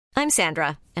I'm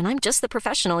Sandra, and I'm just the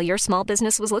professional your small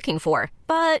business was looking for.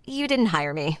 But you didn't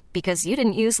hire me because you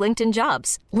didn't use LinkedIn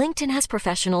Jobs. LinkedIn has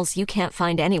professionals you can't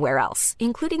find anywhere else,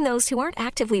 including those who aren't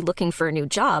actively looking for a new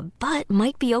job, but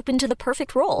might be open to the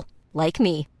perfect role, like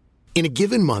me. In a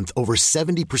given month, over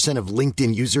 70% of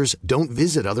LinkedIn users don't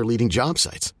visit other leading job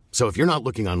sites. So if you're not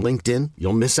looking on LinkedIn,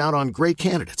 you'll miss out on great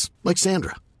candidates like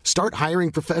Sandra. Start hiring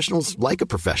professionals like a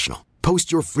professional.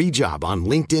 Post your free job on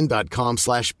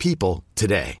linkedin.com/people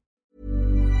today.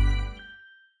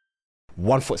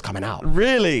 One foot's coming out.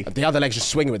 Really? The other leg's just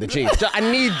swinging with the G. I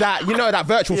need that, that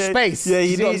virtual space. Yeah,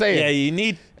 you know what I'm saying? Yeah, you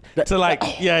need to like,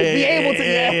 be able to,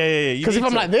 yeah. Because if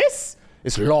I'm like this,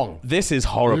 it's long. This is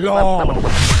horrible. Long.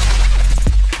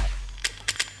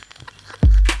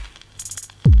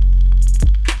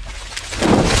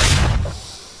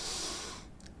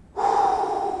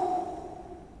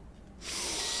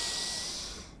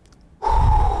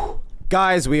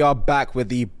 Guys, we are back with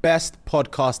the best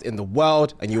podcast in the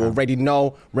world, and you already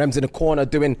know Rem's in the corner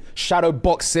doing shadow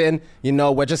boxing.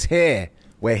 We're just here.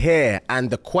 We're here. And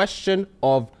the question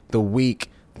of the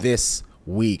week this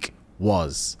week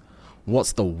was,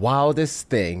 what's the wildest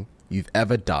thing you've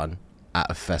ever done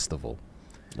at a festival?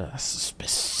 That's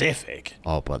specific.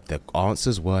 Oh, but the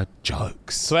answers were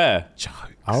jokes. Swear. Jokes.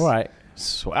 All right.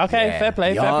 Okay, Yeah, fair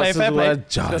play. the answers were I was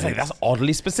gonna say, jokes. that's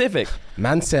oddly specific.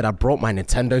 Man said I brought my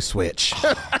Nintendo Switch.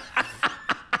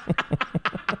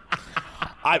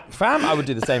 I would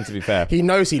do the same, to be fair. He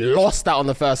knows he lost that on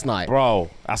the first night.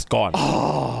 Bro, that's gone.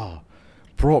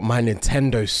 Brought my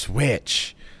Nintendo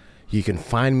Switch. You can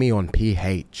find me on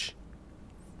PH.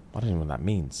 I don't know what that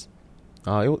means.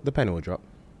 The penny will drop.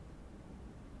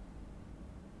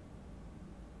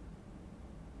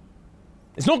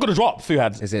 It's not going to drop,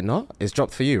 Fuhad. Is it not? It's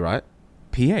dropped for you, right?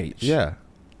 PH? Yeah.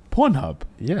 Pornhub?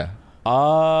 Yeah.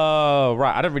 Oh,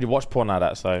 right. I don't really watch porn like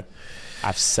that, so I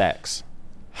have sex.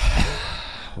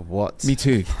 What? Me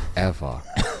too. Ever.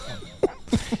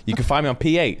 You can find me on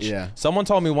PH. Yeah. Someone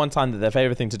told me one time that their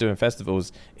favorite thing to do in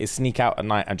festivals is sneak out at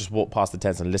night and just walk past the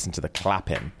tents and listen to the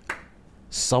clapping.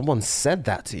 Someone said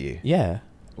that to you? Yeah.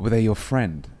 Were they your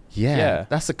friend? Yeah.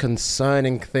 That's a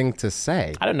concerning thing to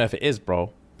say. I don't know if it is,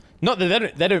 bro. Not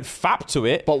that they don't fap to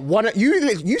it. But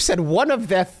you said one of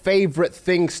their favorite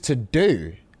things to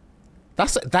do.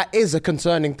 That is a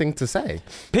concerning thing to say.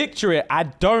 Picture it. I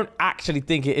don't actually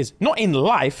think it is. Not in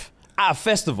life, at a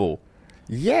festival.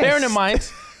 Yes. Bearing in mind,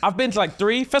 I've been to like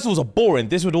 3 festivals are boring.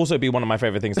 This would also be one of my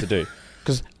favorite things to do.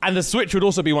 And the Switch would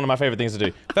also be one of my favorite things to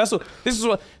do.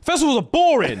 Festivals are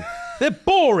boring. They're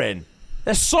boring.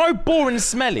 They're so boring and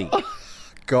smelly.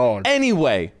 God.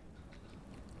 Anyway,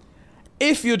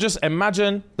 if you just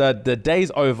imagine the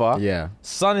day's over, Yeah.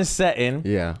 sun is setting,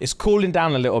 Yeah. it's cooling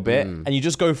down a little bit, and you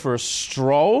just go for a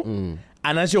stroll, and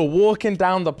as you're walking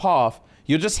down the path,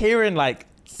 you're just hearing like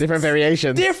Different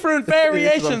variations.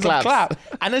 of clap.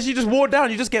 And as you just walk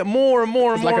down, you just get more and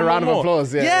more and It's more like a and round more. of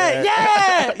applause.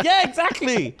 Yeah,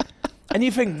 exactly. And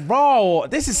you think, bro,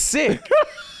 this is sick.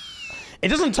 It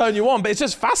doesn't turn you on, but it's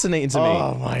just fascinating to me.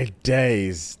 Oh my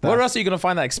days. Where else are you going to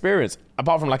find that experience?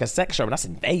 Apart from like a sex show, and that's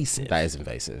invasive. That is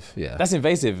invasive, yeah. That's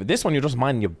invasive. This one, you're just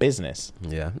minding your business.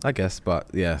 Yeah, I guess, but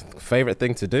yeah. Favorite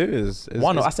thing to do is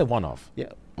One off. I said one off. Yeah,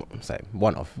 same.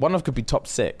 One off. One off could be top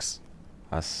 6.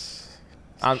 That's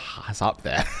And up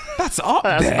there. that's up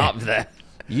That's there. up there.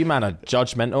 You man are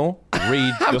judgmental.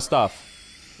 Read your stuff.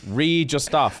 Read your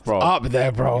stuff, bro. Up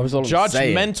there, bro. That's all I'm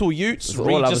saying. Judgmental youths. That's Read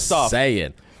all I your was stuff.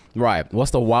 saying. Right.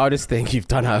 What's the wildest thing you've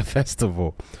done at a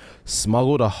festival?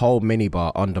 Smuggled a whole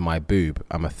minibar under my boob.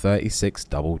 I'm a 36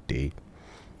 double D.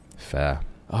 Fair.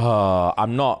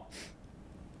 I'm not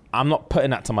putting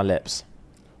that to my lips.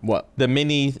 What? If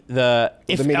mini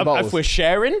bottles. if we're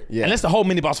sharing, Yeah. unless the whole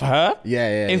minibar's for her. If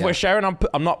Yeah. we're sharing,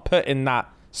 I'm not putting that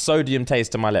sodium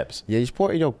taste to my lips. Yeah, you just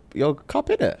pour it in your cup,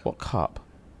 innit? What cup?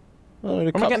 Oh, Where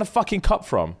am I getting a fucking cup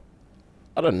from?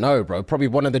 I don't know, bro. Probably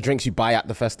one of the drinks you buy at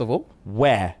the festival.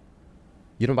 Where?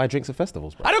 You don't buy drinks at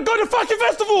festivals, bro. I don't go to fucking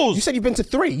festivals. You said you've been to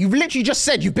 3. You've literally just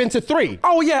said you've been to 3.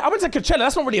 Oh yeah, I went to Coachella.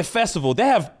 That's not really a festival. They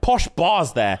have posh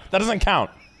bars there. That doesn't count.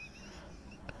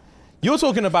 You're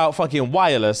talking about fucking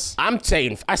Wireless. I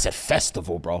said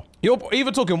festival, bro. You're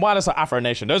either talking Wireless or Afro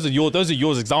Nation. Those are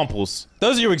yours examples.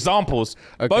 Those are your examples.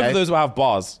 Okay. Both of those will have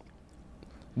bars.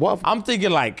 What? I'm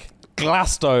thinking like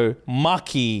Glasto,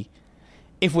 Mucky.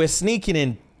 If we're sneaking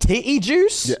in titty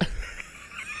juice, Yeah.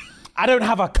 I don't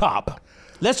have a cup.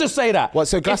 Let's just say that. What?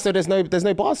 So Glasgow, there's no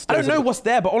bars. I don't know what's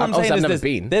there, but all I'm saying is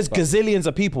there's gazillions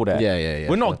of people there. Yeah.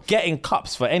 We're not getting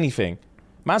cups for anything.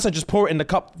 Man said just pour it in the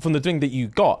cup from the drink that you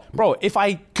got. Bro, if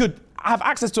I could have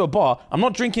access to a bar, I'm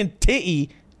not drinking titty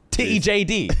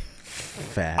JD.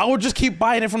 Fair. I would just keep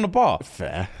buying it from the bar.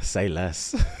 Fair. Say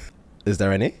less. Is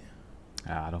there any?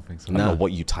 I don't think so. I don't know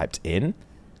what you typed in.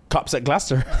 Cups at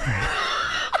Gloucester.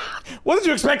 What did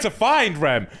you expect to find,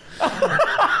 Rem?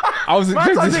 I was Cups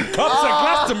expecting. at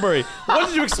Glastonbury. What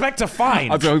did you expect to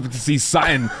find? I was hoping to see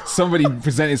somebody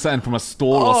presenting something from a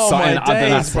stall or Oh, something. my I don't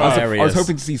know. days, I was hilarious.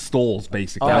 hoping to see stalls,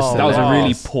 basically. Oh, that was a really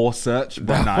yes. poor search.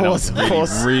 But that was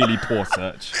really poor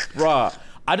search. Bruh,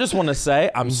 I just want to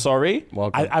say I'm sorry.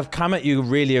 Welcome. I've come at you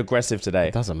really aggressive today.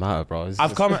 It doesn't matter, bro.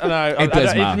 I've come. No, It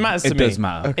does matter. It matters to It me. does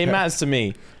matter. It matters to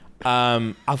me.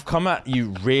 I've come at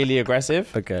you really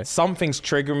aggressive. Okay. Something's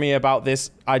triggering me about this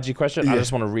IG question. I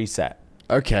just want to reset.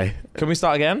 Okay. Can we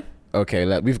start again? Okay.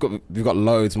 We've got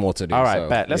loads more to do. All right, so,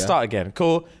 bet. Let's yeah. start again.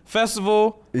 Cool.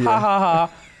 Festival. Ha ha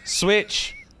ha.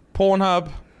 Switch. Pornhub.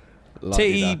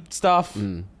 Titty La-di-da. stuff.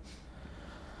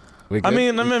 We I good?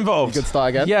 mean, I'm involved. You good start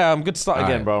again? Yeah, I'm good to start All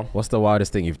again, right. bro. What's the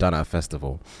wildest thing you've done at a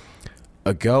festival?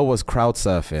 A girl was crowd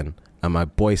surfing and my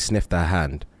boy sniffed her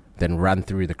hand, then ran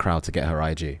through the crowd to get her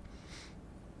IG.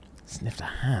 Sniffed a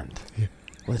hand.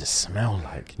 What did it smell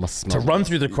like? Must smell To run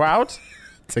through the crowd?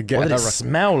 to get What did her. it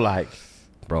smell like?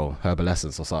 Bro, herbal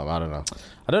essence or something. I don't know.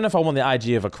 I don't know if I want the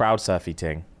IG of a crowd surfy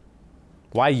thing.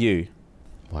 Why you?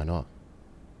 Why not?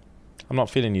 I'm not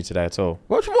feeling you today at all.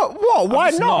 What? Why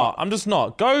I'm just not? I'm just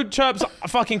not. Go chirps a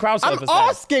fucking crowd I'm surfers. then.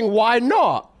 asking why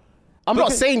not. I'm not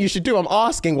Because- saying you should do. I'm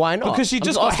asking why not. Because she I'm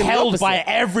just got asking the held opposite. by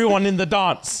everyone in the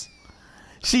dance.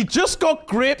 She just got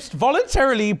gripped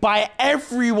voluntarily by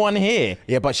everyone here.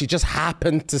 Yeah, but she just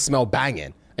happened to smell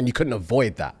banging, and you couldn't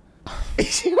avoid that.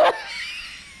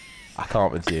 I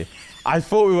can't with you. I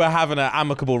thought we were having an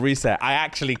amicable reset. I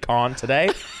actually can't today.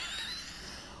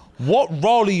 What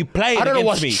role are you playing I don't know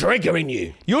what's against me? triggering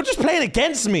you. You're just playing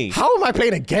against me. How am I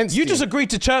playing against you? You just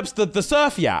agreed to chirps the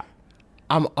surf yacht.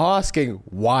 I'm asking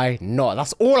why not.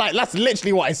 That's all. That's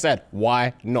literally what I said.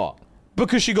 Why not?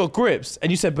 Because she got grips,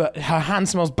 and you said, but her hand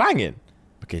smells banging.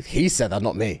 Okay, he said that,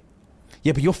 not me.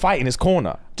 Yeah, but you're fighting his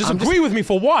corner. Just agree with me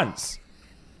for once.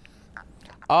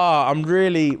 I'm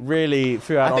really, really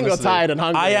feeling. I think you're honestly. tired and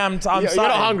hungry. I am. I'm You're not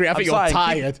tired. hungry. I think you're I'm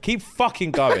tired. Keep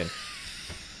fucking going.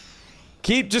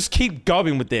 Keep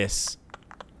going with this.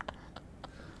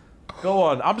 Go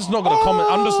on. I'm just not gonna comment.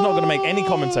 I'm just not gonna make any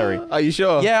commentary. Are you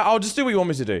sure? Yeah, I'll just do what you want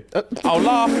me to do. I'll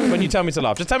laugh when you tell me to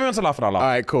laugh. Just tell me when to laugh and I'll laugh. All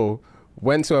right, cool.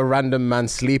 Went to a random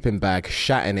man's sleeping bag,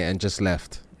 shat in it, and just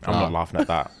left. I'm not laughing at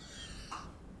that.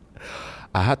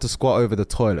 I had to squat over the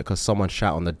toilet because someone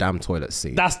shat on the damn toilet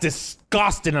seat. That's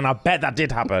disgusting, and I bet that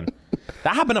did happen.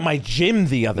 That happened at my gym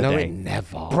the other no, day. it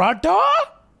never. Brother?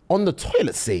 On the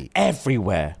toilet seat.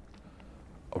 Everywhere.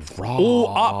 Raw.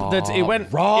 All up. It went. Yeah.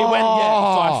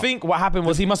 So I think what happened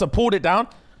was he must have pulled it down,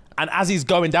 and as he's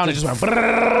going down, it just went.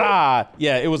 Brrrr.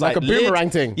 Yeah, it was Like like a boomerang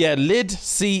lid, thing. Yeah, lid,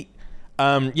 seat.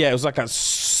 Yeah, it was like a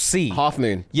C. Half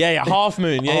moon. Yeah, half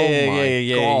moon. Yeah, Oh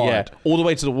yeah. my God. All the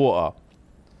way to the water.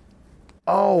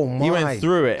 Oh my He went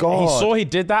through it. God. He saw he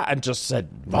did that and just said,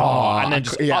 and then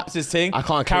just ups his thing. I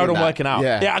can't carried clean on that. working out.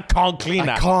 Yeah. I can't clean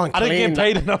that. can't I don't clean get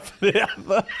paid enough for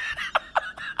it.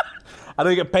 I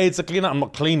don't get paid to clean that. I'm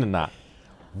not cleaning that.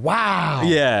 Wow.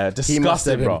 Yeah, He must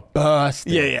have disgusting, been bro.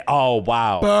 bursting. Yeah. Oh,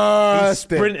 wow. Bursting.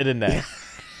 He sprinted in there.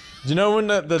 Do you know when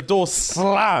the door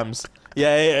slams?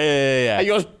 Yeah. And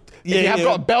you're, Yeah, if you have yeah.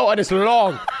 got a belt and it's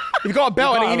long. If you've got a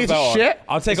belt and you need to shit.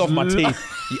 I'll take off my teeth.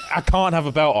 I can't have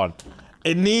a belt on.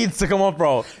 It needs to come off,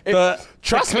 bro.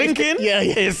 Trust the me. clinking Yeah.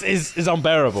 is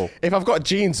unbearable. If I've got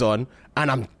jeans on and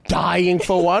I'm dying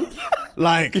for one,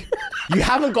 like you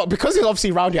haven't got, because it's obviously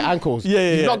around your ankles.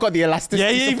 You've not got the elasticity. Yeah,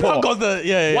 you've support. not got the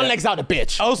yeah. One leg's out the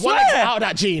bitch. I One swear. leg's out of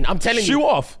that jean. I'm telling Shoe you.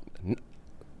 off.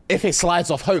 If it slides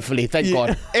off, hopefully, thank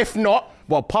God. If not,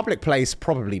 well, public place,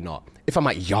 probably not. If I'm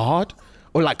at yard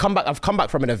or like I've come back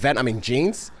from an event, I'm in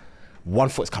jeans. One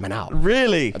foot's coming out.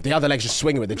 Really? The other leg's just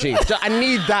swinging with the jeans. I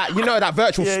need that, that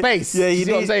virtual space. Yeah, you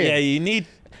know what I'm saying? Yeah, you need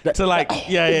to like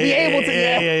be able to,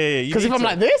 yeah. Because if I'm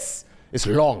like this, it's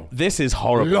long. This is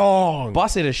horrible. Long.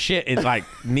 Busted as shit in like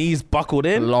knees buckled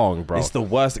in. Long, bro. It's the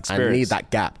worst experience. I need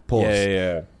that gap. Pause.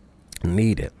 Yeah.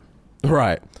 Need it.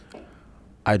 Right.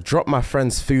 I dropped my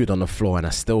friend's food on the floor and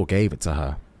I still gave it to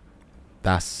her.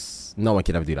 No one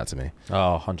can ever do that to me.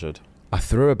 Oh, 100. I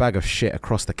threw a bag of shit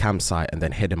across the campsite and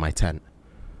then hid in my tent.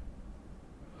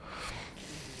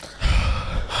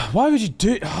 Why would you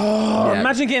do?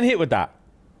 Imagine getting hit with that.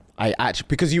 I actually,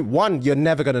 because you're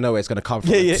never going to know where it's going to come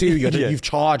from. Yeah. Two, you've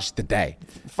charged the day.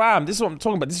 Fam, this is what I'm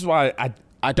talking about. This is why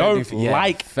I don't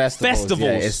like festivals.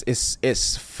 Yeah,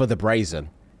 it's for the brazen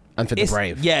and for the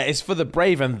brave. Yeah, it's for the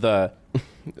brave and the,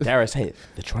 dare I say it,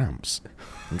 the tramps.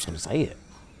 I'm just going to say it.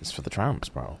 It's for the tramps,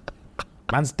 bro.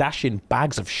 Man's dashing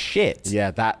bags of shit.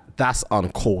 Yeah, that's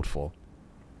uncalled for.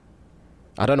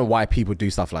 I don't know why people do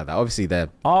stuff like that. Obviously, they're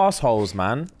Assholes,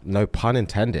 man. no pun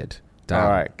intended. Damn. All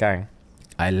right, gang.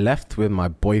 I left with my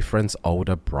boyfriend's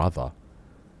older brother.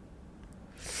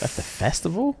 At the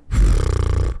festival?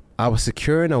 I was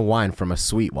securing a wine from a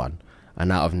sweet one,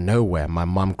 and out of nowhere, my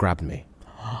mum grabbed me.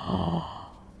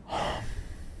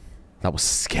 That was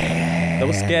scary. That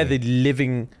was scared the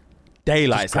living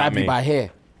daylights Just grab at me. you by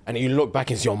here, and you look back,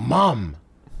 it's your mum.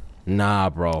 Nah,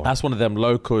 bro. That's one of them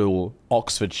local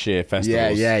Oxfordshire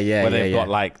festivals. Yeah, where they've got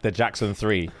yeah. like the Jackson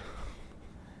 3.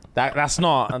 That's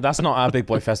not our big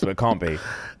boy festival. It can't be.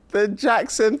 The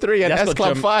Jackson 3 and That's S got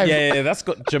Club 5. Yeah, that's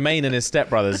got Jermaine and his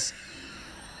stepbrothers.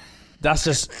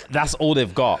 That's all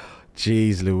they've got.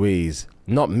 Jeez Louise.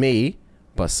 Not me,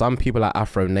 but some people at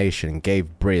Afro Nation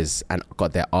gave Briz and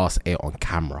got their ass ate on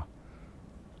camera.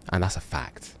 And that's a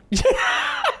fact. You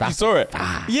saw it?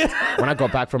 Fact. Yeah. When I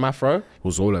got back from Afro, it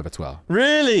was all over Twitter.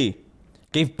 Really?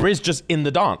 Gave Briz just in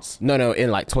the dance? No,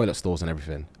 in like toilet stalls and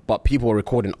everything. But people were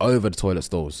recording over the toilet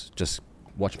stalls, just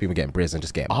watching people getting Briz and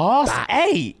just getting Arse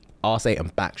 8. arse ate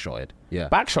and backshotted. Yeah.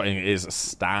 Backshotting is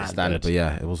standard. But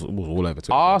yeah, it was all over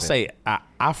Twitter. Arse 8 at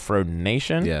Afro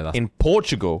Nation Yeah, in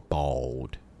Portugal.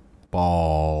 bold.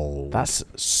 That's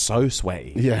so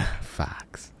sweaty. Yeah,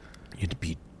 facts. You'd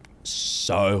be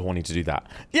so horny to do that.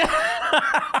 Yeah.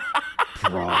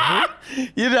 Bro.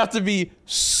 You'd have to be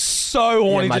so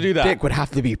horny my to do that. dick would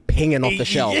have to be pinging off the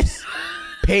shelves.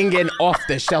 Pinging off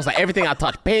the shelves. Like everything I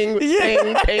touch. Ping,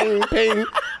 ping, ping, ping.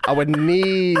 I would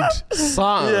need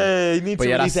some. Yeah, you need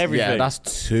to release everything. Yeah,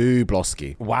 that's too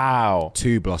blosky. Wow.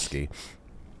 Too blosky.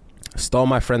 Stole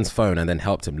my friend's phone and then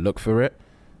helped him look for it.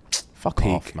 Fuck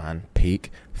off, man.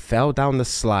 Peak. Fell down the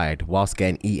slide whilst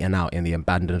getting eaten out in the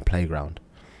abandoned playground.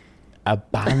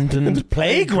 Abandoned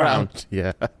playground.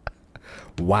 Yeah.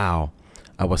 Wow.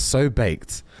 I was so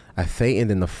baked. I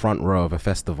fainted in the front row of a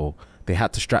festival. They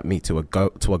had to strap me to a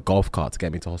golf cart to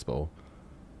get me to hospital.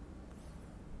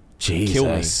 Jesus. Kill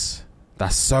me.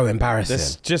 That's so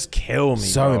embarrassing. Just kill me.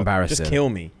 So bro. embarrassing. Just kill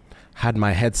me. Had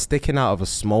my head sticking out of a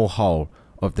small hole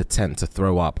of the tent to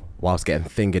throw up whilst getting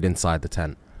fingered inside the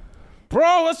tent.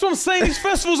 Bro, that's what I'm saying. These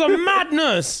festivals are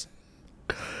madness.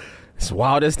 It's the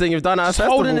wildest thing you've done at a Just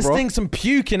festival, holding this bro. thing, some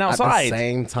puking At outside. the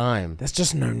same time. There's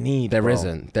just no need. There bro.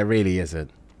 isn't. There really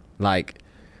isn't. Like,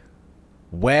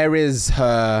 where is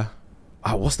her...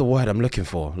 what's the word I'm looking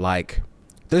for? Like,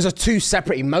 those are two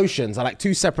separate emotions. Are like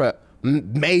two separate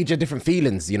major different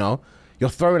feelings, you know? You're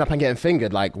throwing up and getting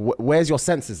fingered. Like, where's your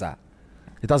senses at?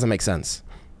 It doesn't make sense.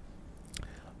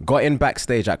 Got in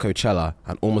backstage at Coachella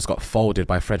and almost got folded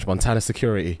by French Montana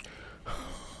security.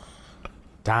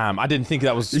 Damn, I didn't think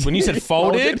that was... When you said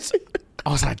folded,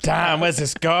 I was like, damn, where's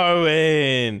this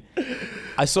going?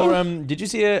 I saw... did you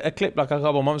see a clip like a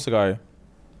couple of months ago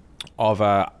of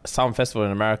a Sound Festival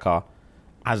in America,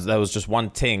 as there was just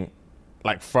one ting,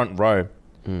 like front row,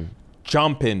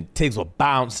 jumping, tigs were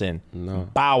bouncing. No.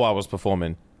 Bow Wow was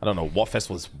performing. I don't know what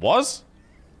festival this was.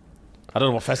 I don't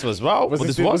know what festival as well. Was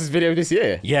this video this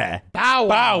year? Yeah. Bow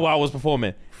Wow was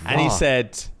performing. And he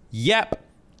said, yep.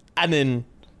 And then...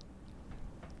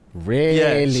 Really?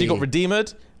 Yeah, she got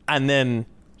redeemed, and then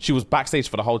she was backstage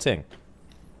for the whole thing.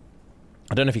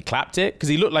 I don't know if he clapped it, because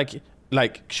he looked like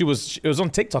it was on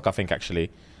TikTok, I think,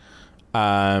 actually.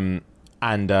 Yeah,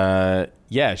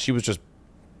 she was just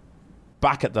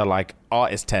back at the like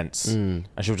artist tents, and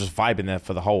she was just vibing there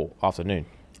for the whole afternoon.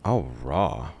 Oh,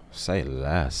 raw. Say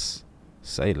less.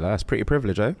 Say less. Pretty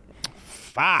privilege, eh?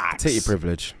 Facts. Titty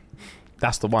privilege.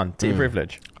 That's the one. Titty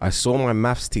privilege. I saw my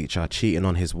maths teacher cheating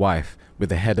on his wife with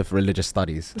the head of religious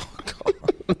studies.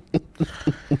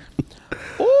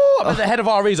 Oh, I bet the head of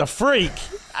RE is a freak.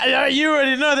 You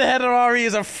already know the head of RE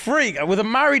is a freak with a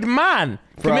married man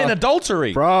committing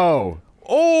adultery. Bro.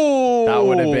 Oh, That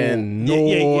would have been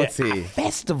naughty. Yeah. A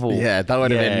festival. Yeah, that would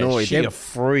have been naughty. She a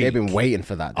freak. They've been waiting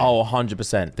for that. Oh,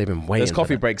 100%. They've been waiting Those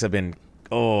coffee for that. breaks have been,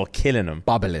 killing them.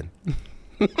 Bubbling.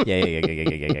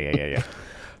 Yeah.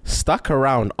 Stuck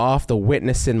around after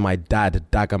witnessing my dad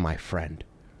dagger my friend.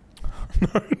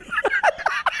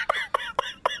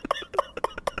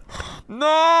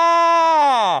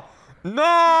 No!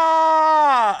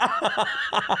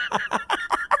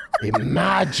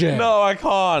 Imagine. No, I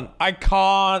can't. I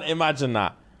can't imagine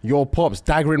that. Your pops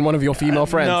daggering one of your female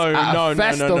friends at a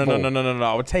festival. No.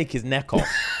 I would take his neck off.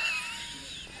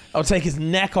 I would take his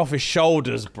neck off his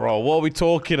shoulders, bro. What are we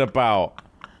talking about?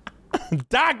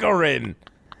 Daggering.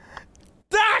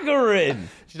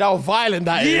 You know how violent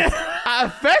that is? At a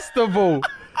festival.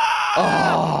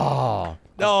 Oh,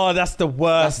 that's the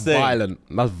worst That's thing. violent.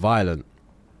 That's violent.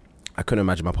 I couldn't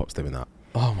imagine my pops doing that.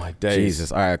 Oh my days.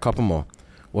 Jesus. All right, a couple more.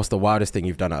 What's the wildest thing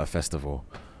you've done at a festival?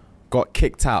 Got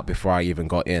kicked out before I even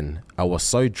got in. I was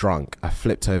so drunk, I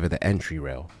flipped over the entry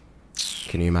rail.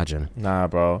 Can you imagine? Nah,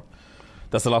 bro.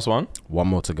 That's the last one? One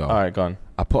more to go. All right, go on.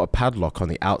 I put a padlock on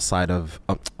the outside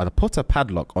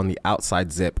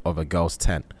zip of a girl's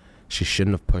tent. She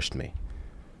shouldn't have pushed me.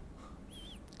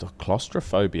 The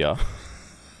claustrophobia.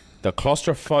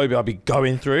 I'd be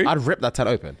going through. I'd rip that tent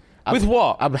open. With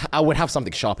what? I would have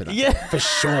something sharp in that. Yeah. For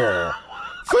sure.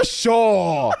 For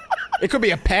sure. It could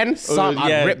be a pen.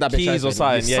 I'd rip that bitch keys open. or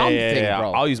something. Yeah.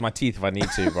 Bro. I'll use my teeth if I need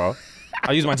to, bro.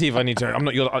 I'll use my teeth if I need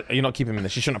to. You're not keeping me there.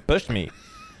 She shouldn't have pushed me.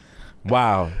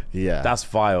 Wow. Yeah. That's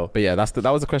vile. But yeah,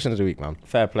 that was the question of the week, man.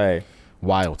 Fair play.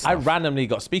 Wild stuff. I randomly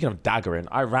got, speaking of daggering,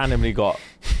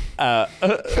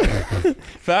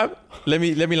 fam, let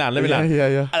me land.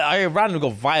 Yeah. I randomly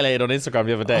got violated on Instagram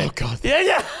the other day. Oh, God.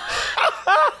 Yeah.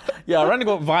 Yeah, I randomly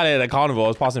got violated at Carnival. I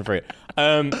was passing through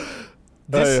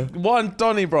it. One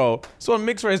Donny, bro. So one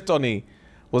mixed race Donny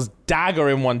was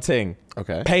daggering one thing.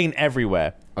 Okay. Paint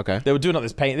everywhere. Okay. They were doing up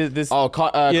this paint.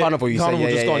 Carnival, you Carnival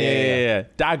said. just gone. Yeah.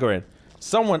 Daggering.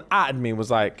 Someone at me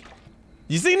was like,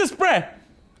 you seen the spray?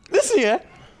 Listen here.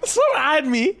 Someone at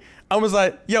me and was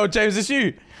like, yo, James, it's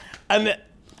you. And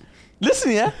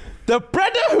listen here. The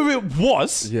brother who it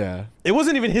was, it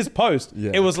wasn't even his post.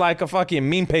 Yeah. It was like a fucking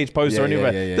meme page post or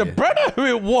anything. The brother who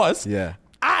it was,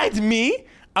 eyed me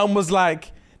and was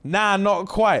like, nah, not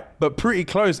quite, but pretty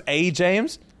close,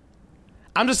 James?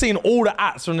 I'm just seeing all the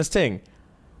ats from this thing.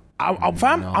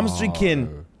 I'm just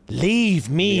thinking, leave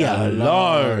me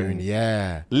alone.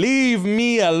 Yeah. Leave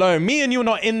me alone. Me and you are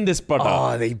not in this, brother.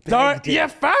 Oh, they don't. Yeah,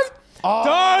 fam.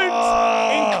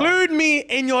 Don't include me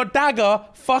in your dagger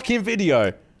fucking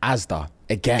video. Asda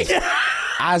again.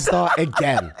 Asda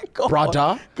again.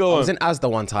 Brother. I was in Asda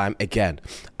one time again.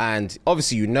 And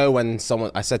obviously, you know when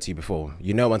someone, I said to you before,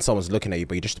 you know when someone's looking at you,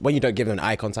 but when you don't give them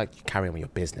eye contact, you carry on with your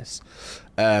business.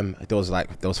 There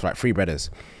was three brothers.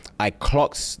 I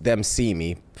clocked them see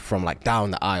me from like down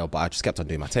the aisle, but I just kept on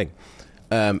doing my thing.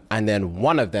 And then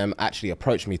one of them actually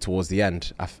approached me towards the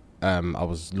end. I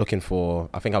was looking for,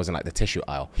 I think I was in like the tissue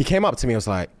aisle. He came up to me and was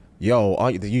like, yo,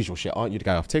 aren't you the usual shit? Aren't you the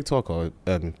guy off TikTok or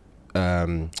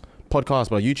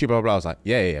podcast or YouTube, blah, blah, blah? I was like,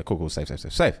 yeah, cool,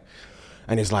 safe.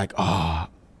 And he's like, my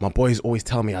boys always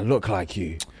tell me I look like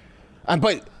you. And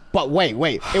but wait,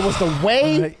 it was the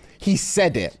way he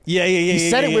said it. Yeah. He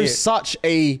said it with such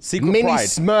a secret mini pride.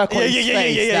 smirk on his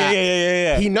face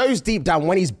that he knows deep down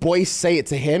when his boys say it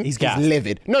to him, he's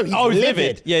livid. No, he's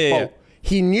livid. Yeah.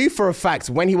 He knew for a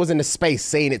fact when he was in the space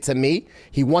saying it to me,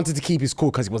 he wanted to keep his cool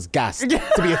because he was gassed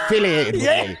to be affiliated with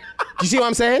me. Do you see what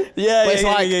I'm saying?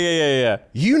 Yeah.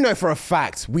 You know for a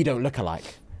fact we don't look alike.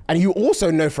 And you also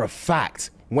know for a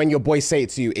fact when your boys say it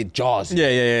to you, it jars you.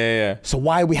 Yeah. So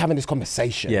why are we having this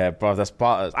conversation? Yeah, bro, that's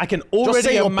part of it. I can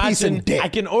already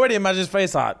imagine his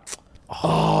face like,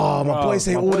 my boys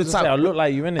say all the time. I look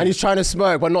like you, innit? And he's trying to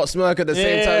smirk, but not smirk at the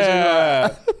same time.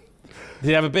 Yeah. Did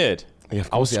he have a beard? Yeah,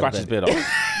 I would scratch his beard off.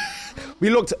 We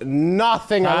looked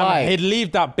nothing alike. He'd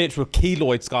leave that bitch with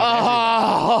keloid scars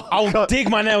everywhere. I'll dig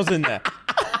my nails in there.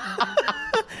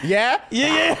 Yeah?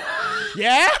 Yeah?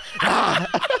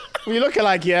 We looking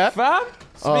like, Fam?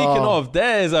 Speaking of,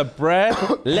 there is a bread.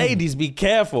 Ladies, be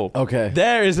careful. Okay.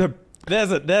 There's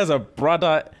a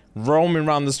brother roaming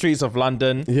around the streets of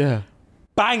London. Yeah.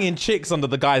 Banging chicks under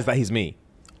the guise that he's me.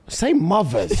 Say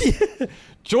mothers.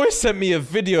 Joyce sent me a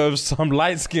video of some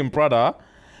light-skinned brother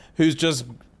who's just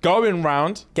going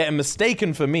round, getting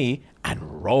mistaken for me,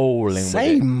 and rolling with it.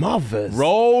 Say mothers.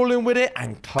 Rolling with it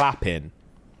and clapping.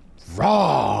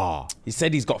 Raw. He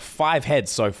said he's got 5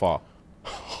 heads so far.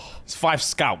 It's 5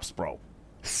 scalps, bro.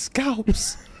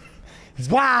 Scalps.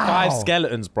 Wow. 5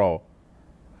 skeletons, bro.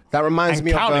 That reminds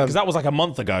me counting, of... because that was like a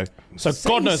month ago. So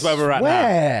God knows where we're at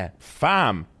now.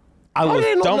 Fam. I was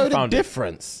did not know the dumbfounded.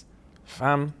 difference?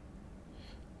 Fam.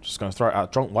 Just going to throw it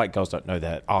out. Drunk white girls don't know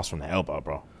their ass from their elbow,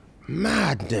 bro.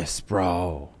 Madness,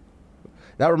 bro.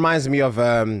 That reminds me of...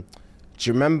 do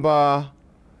you remember...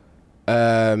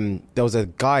 there was a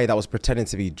guy that was pretending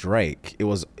to be Drake.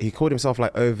 He called himself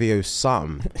like OVO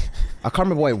something. I can't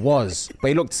remember what it was, but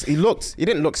he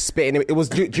didn't look spitting. It was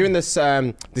during this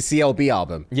the CLB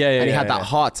album. Yeah. And he had that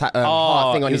heart thing on his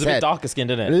head. He was a bit darker skinned,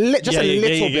 didn't it? Just a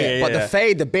little bit, but the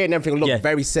fade, the beard, and everything looked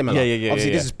very similar. Yeah.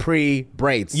 Obviously, this is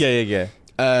pre-braids. Yeah.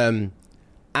 And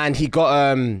he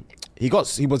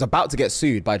was about to get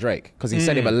sued by Drake because he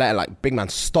sent him a letter like, "Big man,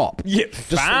 stop. Yeah,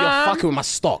 you're fucking with my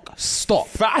stock. Stop.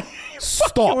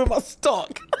 Stop with my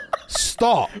stock.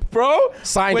 Stop, bro."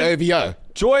 Signed OVO.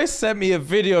 Joyce sent me a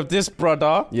video of this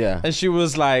brother. Yeah. And she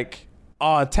was like,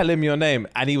 tell him your name.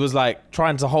 And he was like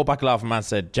trying to hold back a laugh. And man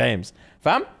said, James,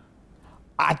 fam,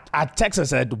 I texted her,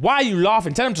 said, why are you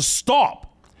laughing? Tell him to stop.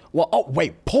 Well, oh,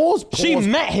 wait, pause. She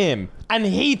met him and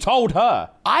he told her.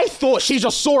 I thought she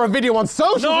just saw a video on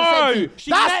social. No,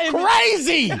 that's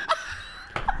crazy.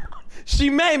 She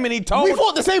met him and he told We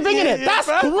thought the same thing, innit? That's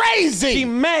crazy. She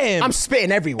met him. I'm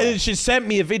spitting everywhere. And she sent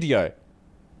me a video.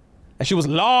 And she was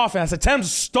laughing. I said, tell him to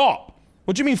stop.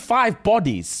 What do you mean 5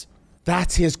 bodies?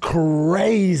 That is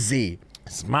crazy.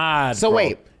 It's mad, So bro.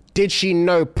 wait, did she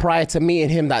know prior to meeting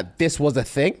him that this was a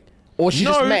thing? Or she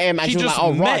just met him and she was like,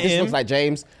 oh, right, this looks like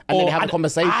James. And then they have a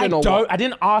conversation I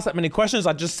didn't ask that many questions.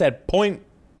 I just said point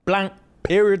blank,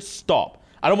 period, stop.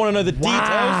 I don't want to know the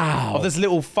details of this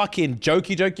little fucking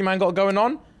jokey man got going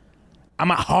on. I'm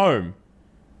at home.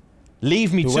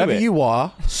 Leave me to it. Whoever you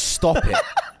are, stop it.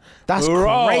 That's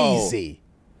crazy.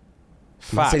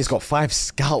 Man said he's got 5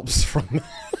 scalps from...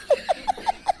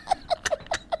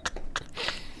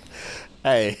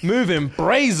 Hey. Moving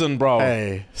brazen, bro.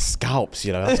 Hey, scalps,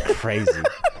 you know, that's crazy.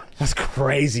 That's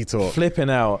crazy talk. Flipping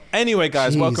out. Anyway,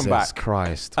 guys, welcome back. Jesus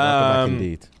Christ. Welcome back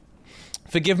indeed.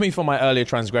 Forgive me for my earlier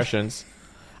transgressions.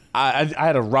 I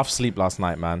had a rough sleep last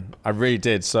night, man. I really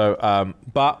did. So,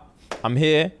 but I'm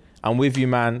here. I'm with you,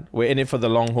 man. We're in it for the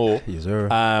long haul. Yes, sir.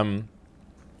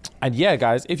 And yeah,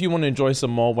 guys, if you want to enjoy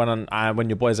some more when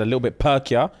your boy's a little bit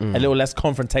perkier, a little less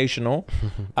confrontational,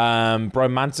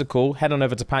 bromantical, head on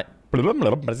over to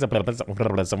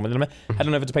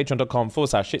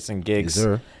patreon.com/ShxtsNGigs.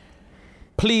 Yes,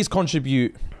 Please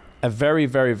contribute a very,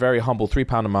 very, very humble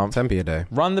 £3 a month. 10p a day.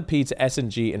 Run the P to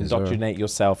SNG and indoctrinate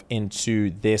yourself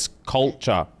into this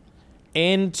culture.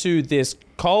 Into this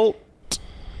culture.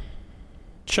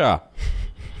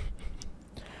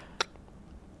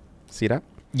 See that?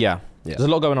 Yeah. There's a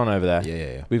lot going on over there.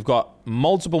 Yeah. We've got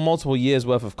multiple years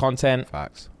worth of content.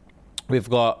 Facts. We've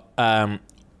got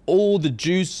all the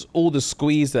juice, all the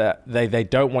squeeze that they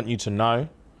don't want you to know.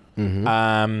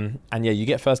 Mm-hmm. And yeah, you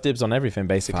get first dibs on everything,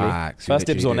 basically. Facts. First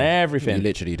dibs on everything. You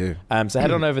literally do. So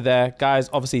head on over there. Guys,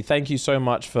 obviously, thank you so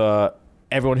much for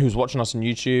everyone who's watching us on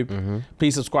YouTube.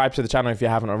 Please subscribe to the channel if you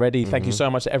haven't already. Thank you so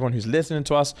much to everyone who's listening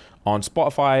to us on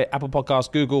Spotify, Apple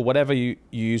Podcasts, Google, whatever you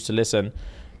use to listen.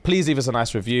 Please leave us a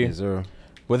nice review. Yes, sir.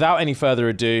 Without any further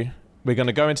ado, we're going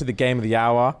to go into the game of the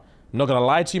hour. I'm not going to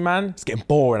lie to you, man. It's getting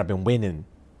boring. I've been winning.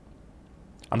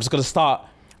 I'm just going to start.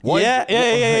 Yeah.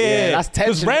 That's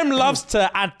tension. Because Rem loves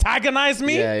to antagonize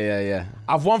me. Yeah.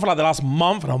 I've won for like the last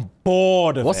month and I'm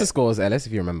bored of What's it. the scores, Ellis,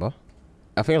 if you remember?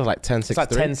 I think it was like 10-6-3. It's like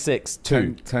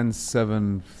 10-6-2.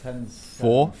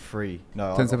 10-7-4. 3.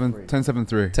 No, 10-7-3.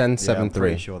 10-7-3. Yeah, I'm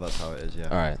pretty sure that's how it is, yeah.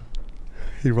 All right.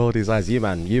 He rolled his eyes. You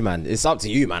man. It's up to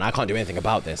you, man. I can't do anything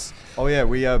about this. Oh yeah,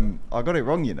 I got it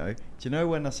wrong, you know. Do you know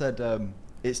when I said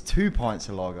it's 2 pints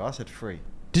of lager? I said 3.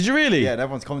 Did you really? Yeah, and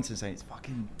everyone's commenting saying it's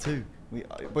fucking 2.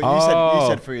 But you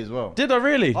said 3 as well. Did I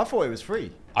really? I thought it was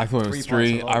 3. I thought it was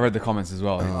 3. I read the comments as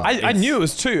well. I knew it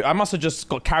was 2. I must have just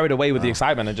got carried away with the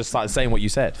excitement and just started saying what you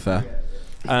said. Fair.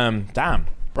 Damn.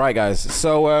 Right, guys.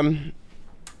 So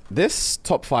this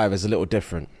top 5 is a little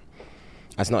different.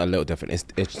 It's not a little different.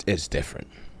 It's different.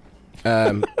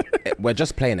 We're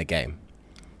just playing a game,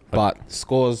 but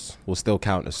scores will still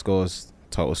count as scores.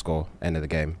 Total score, end of the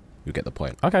game. You get the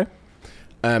point. Okay.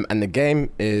 And the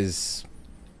game is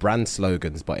brand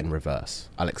slogans, but in reverse.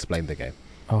 I'll explain the game.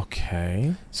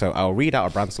 Okay. So I'll read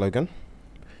out a brand slogan.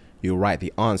 You'll write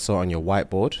the answer on your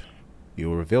whiteboard.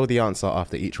 You'll reveal the answer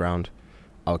after each round.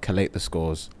 I'll collate the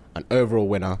scores. An overall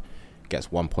winner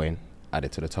gets 1 point added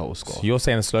to the total score. So you're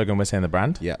saying the slogan, we're saying the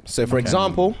brand? Yeah. So for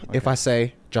example, if I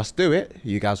say just do it,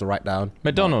 you guys will write down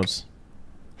McDonald's.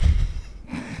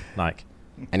 Nike.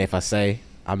 And if I say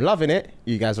I'm loving it,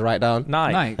 you guys will write down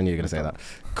Nike. And you're gonna say that.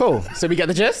 Cool. So we get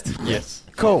the gist? Yes.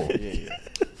 Cool.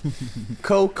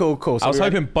 Cool. So I was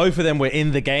hoping both of them were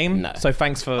in the game. No. So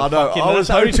thanks for I know, fucking. I was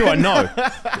That's the only two I know.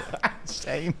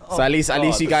 Shame. So at least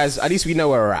you guys, at least we know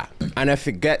where we're at. And if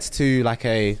it gets to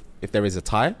if there is a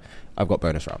tie, I've got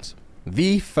bonus rounds.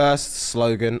 The first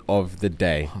slogan of the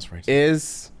day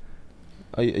is...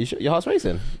 Are you sure? Your heart's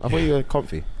racing? I thought you were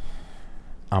comfy.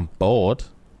 I'm bored.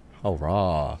 Oh,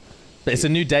 rah. But it's a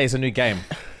new day. It's a new game.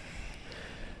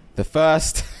 The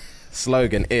first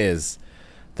slogan is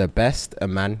the best a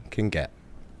man can get.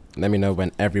 Let me know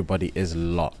when everybody is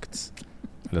locked.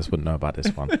 I just wouldn't know about this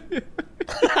one.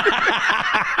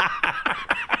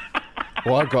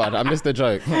 Oh, God. I missed the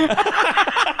joke.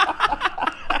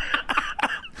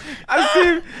 I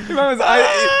see man was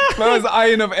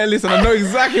eyeing up Ellis and I know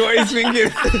exactly what he's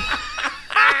thinking.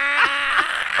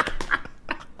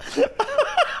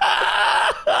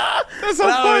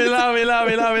 Allow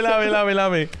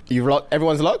me. You locked?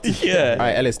 Everyone's locked? Yeah. All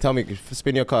right, Ellis, tell me.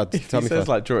 Spin your card. Tell me He says first.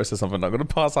 like Joris or something. I'm going to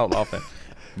pass out laughing.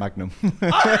 Magnum. Did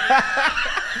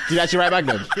you actually write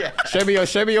Magnum? Yeah.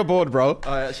 Show me your board, bro.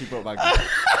 I actually brought Magnum.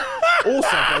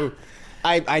 Also, bro,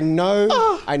 I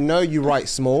know you write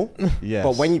small. Yes.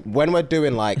 But when we're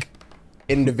doing like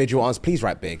individual answers, please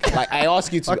write big. Like I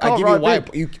ask you to, I can't give you a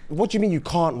write white. What do you mean you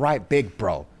can't write big,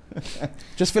 bro?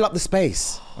 Just fill up the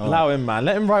space. Allow him, man.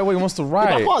 Let him write what he wants to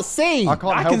write. I can't see. I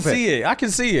can't I help can see it. I can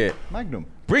see it. Magnum.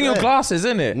 Bring your Yeah. glasses,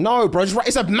 innit? No, bro, just write.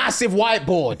 It's a massive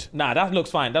whiteboard. Nah, that looks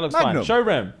fine. That looks Magnum. fine. Show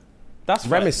Rem. That's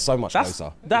Rem fine. is so much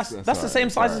closer. That's the same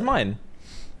size as mine.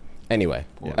 Anyway,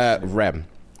 Rem.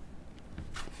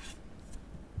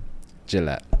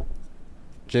 Gillette.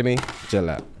 Jimmy,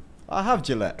 Gillette. I have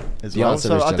Gillette as The well, answer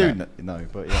so is I do Gillette. know,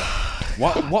 but yeah.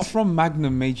 What from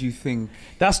Magnum made you think?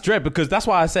 That's dread because that's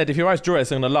why I said if he writes Joris,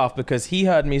 I'm gonna laugh because he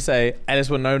heard me say Ellis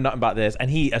will know nothing about this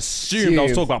and he assumed I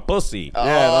was talking about pussy. Yeah,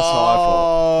 that's what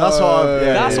I thought.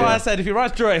 That's Why I said if he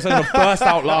writes Joris, I'm gonna burst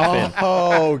out laughing.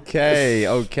 Okay.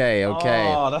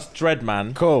 Oh, that's dread,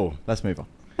 man. Cool. Let's move on.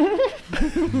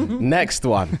 Next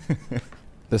one.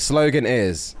 The slogan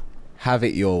is, have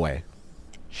it your way.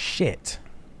 Shit.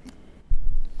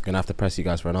 Gonna have to press you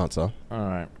guys for an answer. All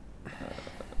right.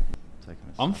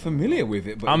 I'm familiar with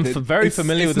it, but I'm very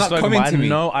familiar with the slogan, but I've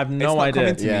no It's idea. not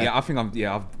coming to me. Yeah. Yeah, I think I'm.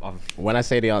 Yeah, I've When I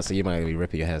say the answer, you might be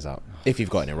ripping your hairs out. If you've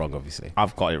gotten it wrong, obviously.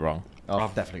 I've got it wrong. Oh,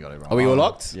 I've definitely got it wrong. Are we all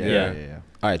locked? Yeah.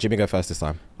 All right, Jimmy, go first this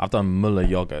time. I've done Muller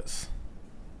yogurts.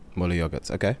 Muller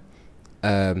yogurts, okay.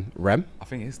 Rem, I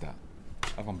think it's that.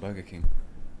 I've on Burger King.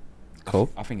 cool.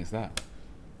 I think it's that.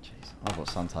 Jeez, I've got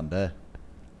Santander.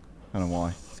 I don't know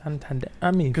why. Santander.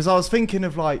 I mean, Because I was thinking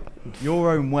of like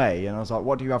your own way, and I was like,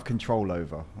 what do you have control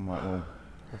over? I'm like, well,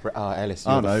 Ellis,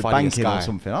 I you're don't the know, funniest banking guy. or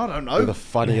something. I don't know. You're the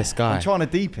funniest guy. I'm trying to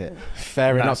deep it.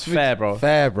 Fair enough. That's fair, bro.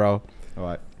 Fair, bro. All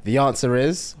right. The answer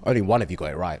is, only one of you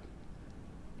got it right.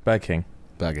 Burger King.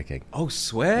 Burger King. Oh,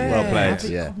 swear. Well played.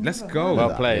 Yeah. Let's go.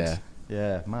 Well played. Yeah.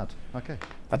 Yeah, mad. Okay.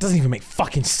 That doesn't even make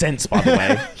fucking sense, by the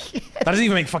way. That doesn't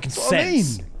even make fucking what I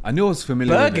sense. mean. I knew I was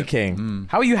familiar with Burger it. King.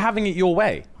 How are you having it your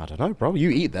way? I don't know, bro. You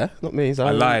eat there, not me. So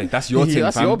I lie. That's your thing,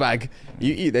 That's fam. your bag.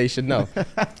 You eat there, you should know.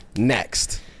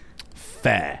 Next.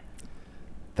 Fair.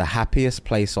 The happiest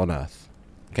place on earth.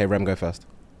 Okay, Rem, go first.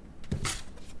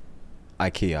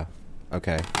 IKEA.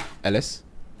 Okay. Ellis,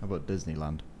 How about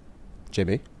Disneyland?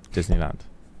 Jimmy. Disneyland.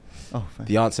 Oh, thank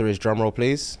The answer is, drum roll,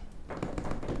 please.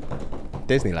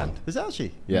 Disneyland. Is it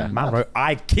actually? Yeah. Man wrote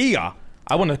IKEA.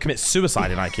 I want to commit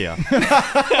suicide in IKEA.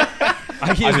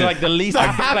 IKEA is like the least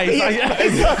happy place.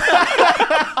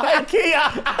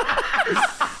 IKEA.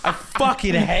 I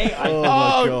fucking hate IKEA.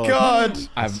 Oh, God.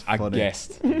 I funny.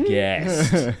 guessed.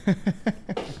 Guessed.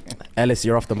 Ellis,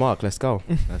 you're off the mark. Let's go.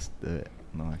 Let's do it.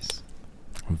 Nice.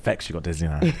 I'm vexed you got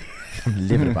Disneyland. I'm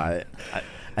livid about it.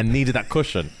 I needed that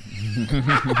cushion.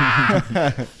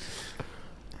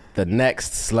 The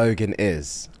next slogan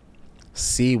is,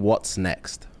 see what's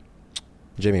next.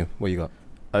 Jimmy, what you got?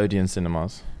 Odeon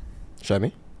Cinemas. Show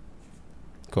me.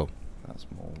 Cool. That's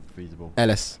more feasible.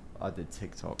 Ellis, I did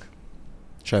TikTok.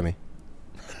 show me.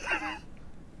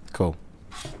 Cool.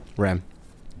 Rem,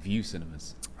 View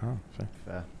Cinemas. Oh, fair.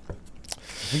 Fair. I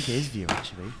think it is View,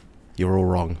 actually. you're all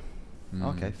wrong.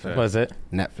 Okay, fair. What is it?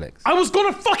 Netflix. I was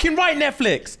gonna fucking write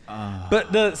Netflix,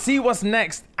 but the see what's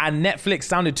next and Netflix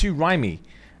sounded too rhymey,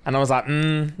 and I was like,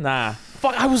 nah.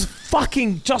 Fuck, I was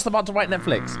fucking just about to write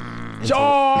Netflix.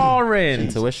 Jarring.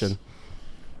 Intuition.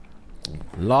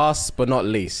 Last but not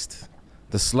least,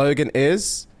 the slogan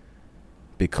is,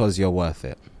 because you're worth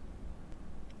it.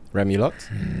 Rem, you locked?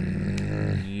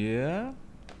 Yeah.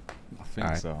 I think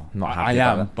Alright. so. Not I happy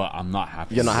about am, that. but I'm not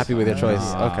happy. You're not happy with your choice?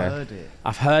 I Okay. heard it.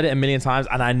 I've heard it a million times,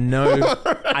 and I know,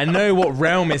 I know what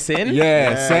realm it's in.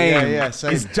 Yeah, same. Yeah,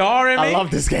 same. It's jarring me. I love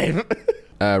this game.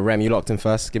 Rem, you locked in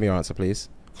first. Give me your answer, please.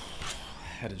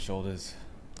 Head and Shoulders.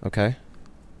 Okay.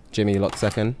 Jimmy, you locked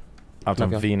second. I've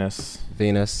done Okay. Venus.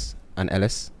 Venus and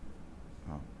Ellis.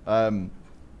 I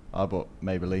bought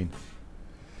Maybelline.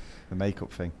 The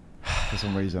makeup thing. For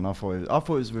some reason, I thought it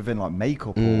was within like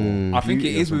makeup or. I think it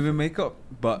beauty or is something. within makeup,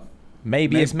 but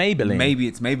Maybe it's Maybelline. Maybe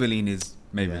it's Maybelline is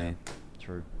Maybelline.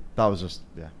 True. That was just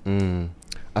yeah.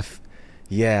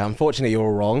 Yeah, unfortunately, you're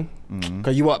all wrong.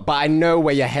 Cause you what? But I know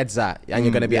where your head's at, and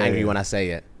you're gonna be angry when I say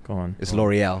it. Go on. It's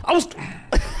L'Oreal. I was.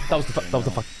 That was the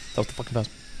fucking first. That was the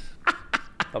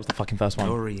fucking first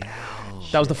one.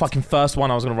 That was the fucking first one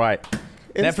I was gonna write.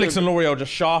 Netflix and L'Oreal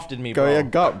just shafted me, Go bro. your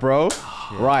gut, bro.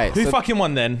 Right. Who so- fucking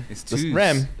won then? It's twos.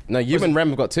 Rem. No, you and Rem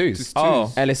have got twos.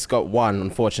 Oh. Ellis got one,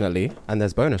 unfortunately, and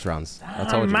there's bonus rounds. I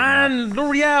told you. Man,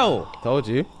 L'Oreal. Told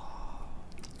you.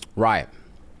 Right.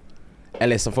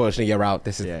 Ellis, unfortunately, you're out.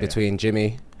 This is Yeah, between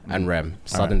Jimmy and Rem.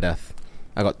 Sudden death.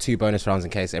 I got 2 bonus rounds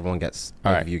in case everyone gets,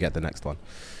 both of you get the next one.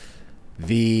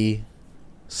 The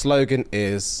slogan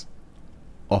is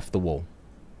off the wall.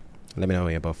 Let me know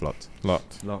when you're both locked.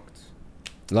 Locked.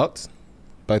 Locked?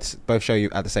 Both show you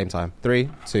at the same time. 3,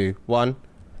 2, 1.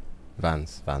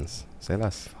 Vans. Say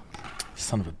less.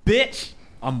 Son of a bitch.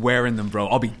 I'm wearing them, bro.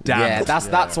 I'll be damned. Yeah,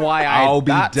 that's why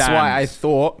I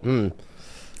thought.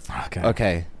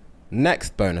 Okay.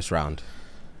 Next bonus round.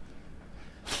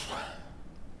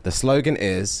 The slogan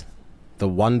is the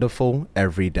wonderful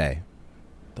every day.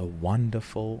 The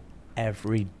wonderful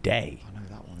every day. I know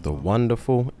that one. The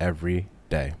wonderful every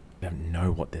day. I don't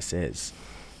know what this is.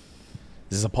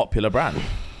 This is a popular brand.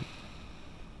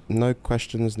 No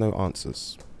questions, no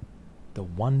answers. The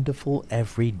wonderful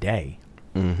every day.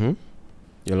 Mm-hmm.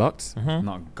 You're locked?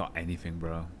 Not got anything,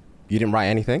 bro. You didn't write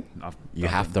anything? You nothing.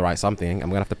 have to write something. I'm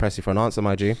going to have to press you for an answer,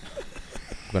 my G. I'm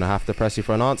going to have to press you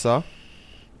for an answer.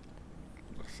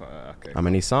 Okay. I'm going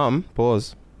to need some.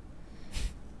 Pause.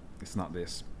 It's not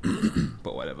this,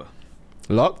 but whatever.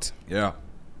 Locked? Yeah.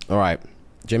 All right.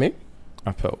 Jimmy?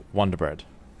 I put Wonder Bread.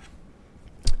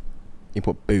 You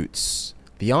put boots.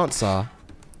 The answer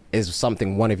is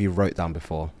something one of you wrote down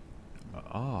before.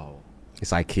 Oh.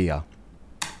 It's IKEA.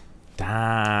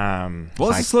 Damn. What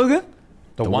was the slogan?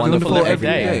 The wonderful wonderful every every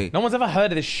day. day. No one's ever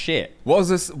heard of this shit. What was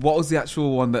this? What was the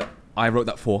actual one that I wrote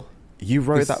that for? You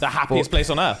wrote that The happiest place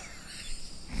on earth.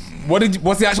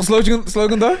 What's the actual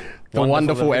slogan though? The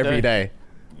wonderful every day.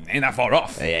 Ain't that far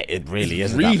off. Yeah, it really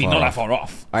It's isn't really that far not that off. far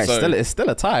off. All right, So- it's still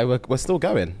a tie. We're still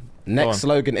going. on. Next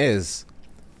slogan is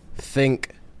think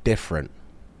different.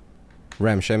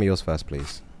 Rem, show me yours first,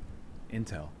 please.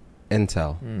 Intel.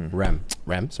 Intel.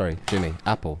 Rem, sorry. Jimmy.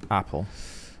 Apple.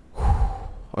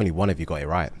 Only one of you got it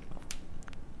right.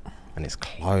 And it's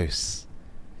close.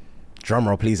 Drum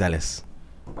roll, please, Ellis.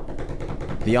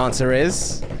 The answer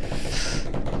is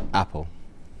Apple.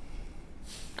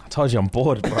 I told you I'm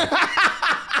bored, bro.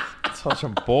 I told you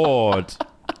I'm bored.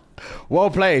 Well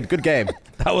played. Good game.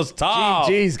 That was tough.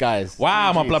 GG's, guys.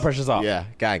 Wow, my GGs. blood pressure's up. Yeah,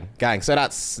 gang. So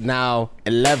that's now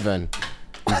 11.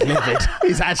 He's livid.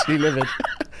 He's actually livid.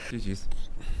 GG's.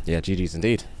 Yeah, GG's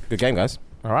indeed. Good game, guys.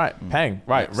 All right, Peng.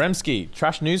 Right, Remski,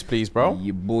 trash news, please, bro.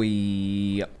 Your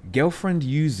boy. Girlfriend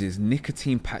uses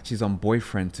nicotine patches on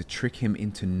boyfriend to trick him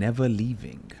into never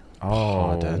leaving.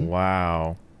 Oh, Pardon?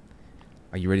 wow.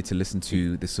 Are you ready to listen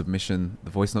to the submission,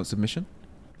 the voice note submission?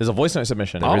 There's a voice note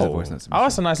submission. There is a voice note submission. Oh,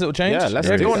 that's a nice little change. Yeah, let's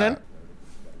go do on that.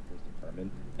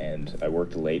 then. And I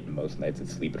worked late, and most nights I'd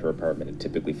sleep at her apartment and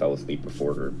typically fell asleep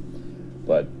before her.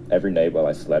 But every night while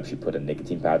I slept, she put a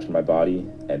nicotine patch in my body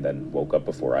and then woke up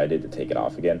before I did to take it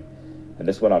off again. And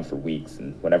this went on for weeks,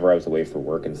 and whenever I was away for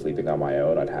work and sleeping on my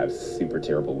own, I'd have super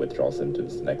terrible withdrawal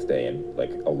symptoms the next day and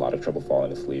like a lot of trouble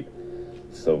falling asleep.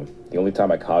 So the only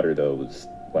time I caught her though was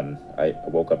when I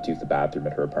woke up to use the bathroom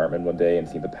at her apartment one day and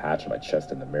seen the patch on my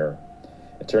chest in the mirror.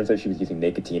 It turns out she was using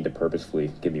nicotine to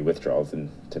purposefully give me withdrawals and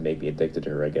to make me addicted to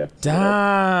her, I guess.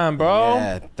 Damn, bro.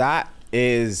 Yeah, that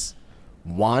is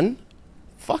one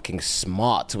fucking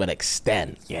smart to an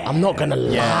extent. Yeah. I'm not gonna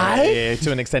lie. Yeah,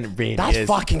 to an extent, it really That's is.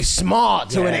 fucking smart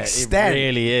to an extent. It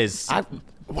really is.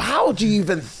 How do you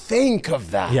even think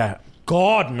of that? Yeah,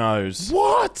 God knows.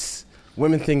 What?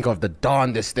 Women think of the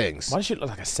darndest things. Why does she look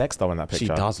like a sex doll in that picture? She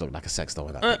does look like a sex doll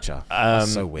in that picture.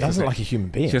 That's so weird. Doesn't look like a human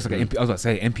being. She looks like an I was about to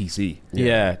say NPC.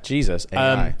 Yeah, Jesus.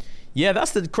 AI. Yeah,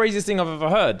 that's the craziest thing I've ever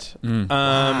heard.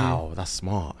 Wow, that's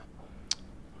smart.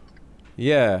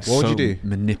 Yeah. What would you do?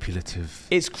 Manipulative.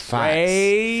 It's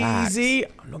crazy.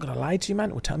 I'm not going to lie to you, man.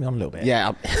 It will turn me on a little bit.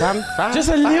 Yeah, fam, Just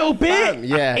a little bit. fam.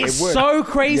 Yeah, It's it would. so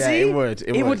crazy. Yeah, it would.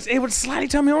 It would slightly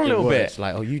turn me on a little bit. It's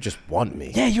like, oh, you just want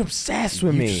me. Yeah, you're obsessed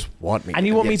with You me. just want me. And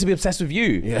you want me Yeah. to be obsessed with you.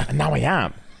 Yeah. And now I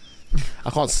am. I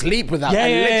can't sleep without. Yeah, I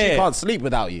yeah, literally yeah. can't sleep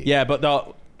without you. Yeah, but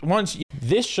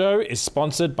this show is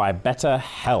sponsored by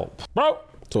BetterHelp. Bro,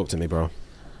 Talk to me, bro.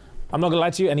 I'm not gonna lie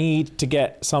to you. I need to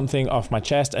get something off my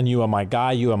chest, and you are my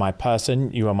guy. You are my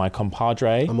person. You are my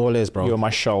compadre. I'm all ears, bro. You are my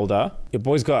shoulder. Your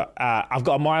boy's got. I've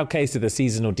got a mild case of the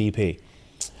seasonal DP.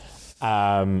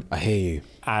 I hear you.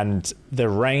 And the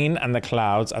rain and the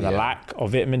clouds and the Yeah. lack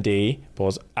of vitamin D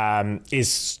is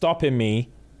stopping me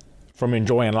from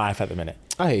enjoying life at the minute.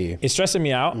 I hear you. It's stressing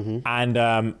me out, and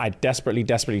I desperately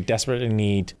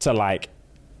need to like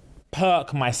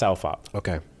perk myself up.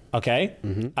 Okay. Okay?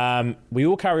 We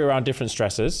all carry around different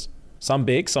stressors, some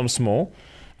big, some small.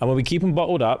 And when we keep them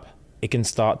bottled up, it can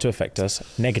start to affect us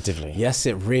negatively. Yes,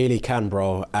 it really can,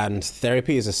 bro. And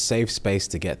therapy is a safe space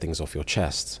to get things off your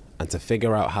chest. and to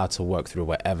figure out how to work through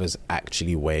whatever's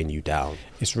actually weighing you down.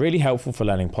 It's really helpful for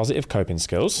learning positive coping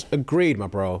skills. Agreed, my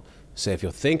bro. So if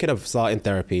you're thinking of starting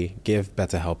therapy, give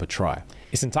BetterHelp a try.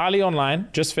 It's entirely online.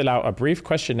 Just fill out a brief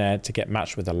questionnaire to get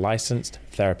matched with a licensed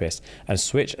therapist and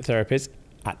switch therapists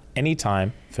at any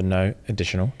time for no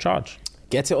additional charge.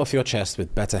 Get it off your chest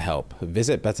with BetterHelp.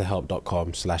 Visit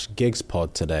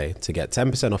betterhelp.com/gigspod today to get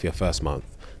 10% off your first month.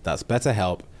 That's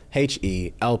BetterHelp,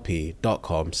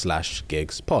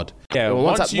 HELP.com/gigspod. Yeah,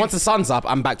 once the sun's up,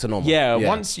 I'm back to normal. Yeah,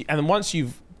 once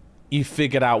you've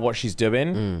figured out what she's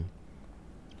doing,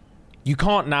 you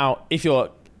can't now, if you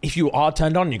are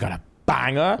turned on, you're gonna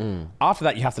bang her. After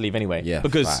that, you have to leave anyway. Yeah,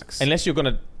 because facts. unless you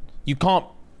can't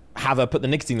have her put the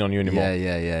nicotine on you anymore.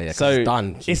 Yeah. So it's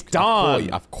done. It's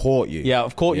done. I've caught you. Yeah,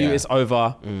 I've caught you. It's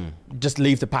over. Just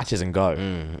leave the patches and go.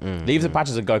 Leave the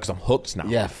patches and go because I'm hooked now.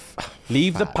 Yeah.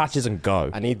 Leave the patches and go.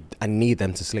 I need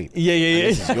them to sleep. Yeah.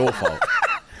 This is your fault.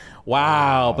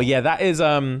 Wow. But yeah, that is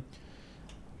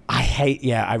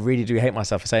I really do hate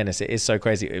myself for saying this. It is so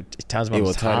crazy. It turns me on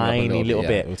a tiny little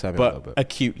bit, but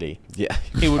acutely. Yeah.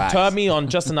 It would turn me on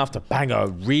just enough to bang her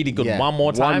really good one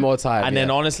more time. And then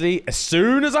honestly, as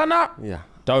soon as I nut,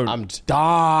 I'm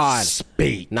done.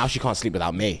 Speak. Now she can't sleep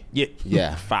without me.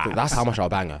 Yeah. Facts. That's how much I'll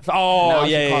bang her. Oh, now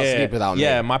yeah. She can't sleep without me.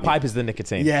 Yeah, my pipe is the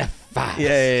nicotine. Yeah, facts.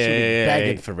 Yeah. She'll be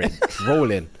begging for it.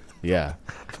 Rolling. Yeah.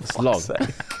 It's long.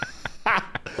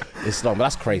 It's long, but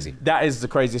that's crazy. That is the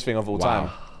craziest thing of all time.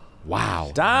 Wow.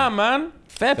 Damn, man.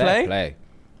 Fair play.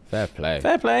 Fair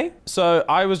play. So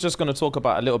I was just going to talk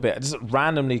about a little bit. This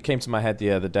randomly came to my head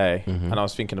the other day, and I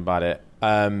was thinking about it.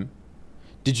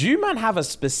 Did you, man, have a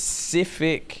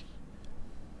specific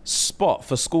spot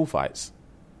for school fights?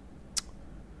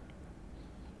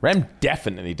 Rem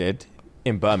definitely did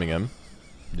in Birmingham.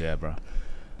 Yeah, bro.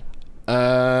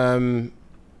 I'm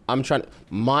trying.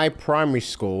 My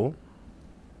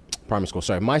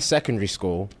secondary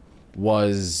school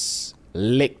was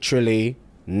literally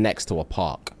next to a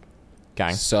park.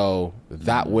 Gang. So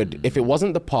that would, if it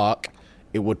wasn't the park,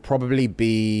 it would probably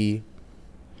be.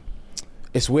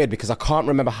 It's weird because I can't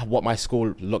remember what my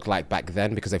school looked like back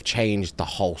then because they've changed the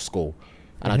whole school.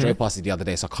 And I drove past it the other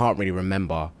day, so I can't really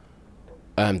remember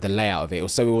the layout of it.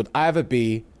 So it would either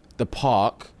be the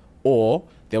park or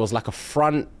there was like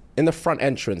in the front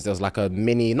entrance, there was like a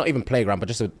mini, not even playground, but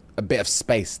just a bit of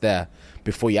space there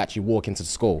before you actually walk into the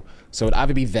school. So it would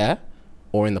either be there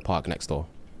or in the park next door.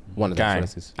 One of those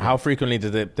places. How frequently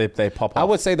did they pop up? I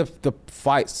would say the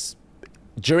fights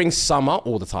during summer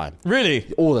all the time. Really?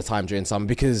 All the time during summer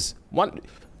because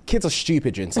kids are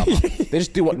stupid during summer. They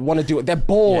just want to do it. They're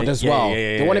bored as well.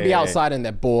 They want to be outside and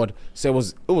they're bored. So it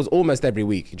was almost every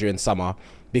week during summer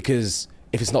because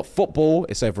if it's not football,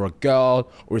 it's over a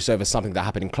girl, or it's over something that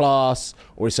happened in class,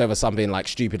 or it's over something like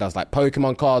stupid as like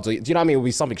Pokemon cards. Or, do you know what I mean? It would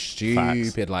be something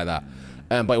stupid like that.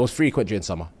 But it was frequent during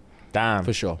summer. Damn.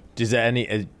 For sure. Is there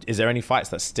any fights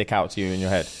that stick out to you in your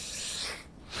head?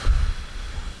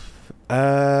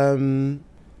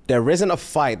 There isn't a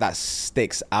fight that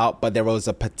sticks out, but there was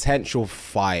a potential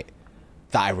fight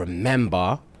that I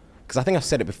remember, because I think I've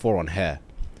said it before on here.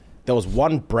 There was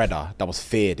one brother that was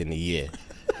feared in the year.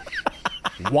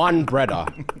 One brother.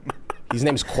 His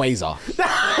name's Quasar.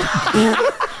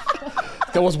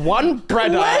 There was one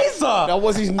brother. Quasar? That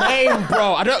was his name,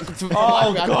 bro. I don't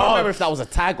remember if that was a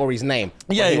tag or his name.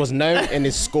 Yeah. He was known in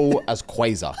his school as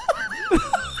Quasar.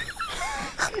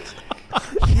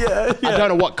 Yeah. I don't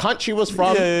know what country he was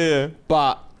from,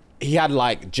 but he had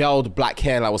like gelled black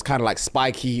hair that was kind of like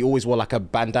spiky. He always wore like a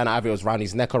bandana, either it was around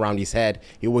his neck, around his head.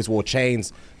 He always wore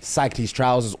chains, sagged his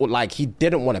trousers. Like he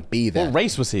didn't want to be there. What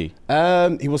race was he?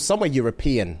 He was somewhere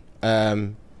European.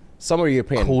 Called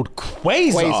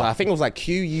Quasar. I think it was like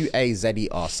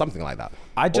Quazer, something like that.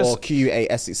 Or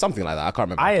Qase, something like that. I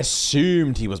can't remember. I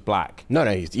assumed he was black. No,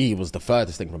 he was the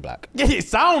furthest thing from black. Yeah, it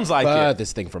sounds like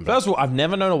Furthest thing from black. First of all, I've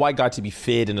never known a white guy to be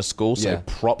feared in a school, so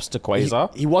props to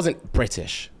Quasar. He wasn't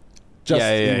British. He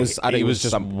was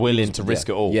just willing to risk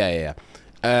it all. Yeah.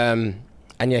 And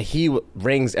he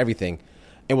rings everything.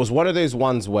 It was one of those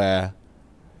ones where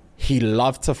he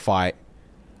loved to fight.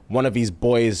 One of his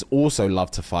boys also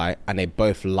loved to fight, and they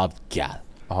both loved gal.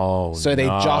 Oh, so they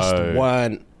just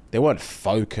weren't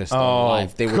focused on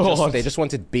life. They just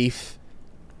wanted beef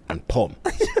and pom.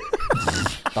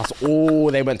 That's all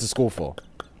they went to school for.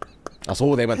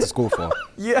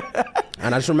 Yeah.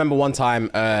 And I just remember one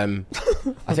time, I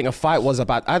think a fight was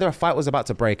about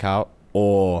to break out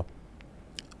or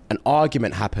an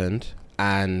argument happened,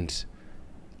 and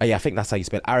I think that's how you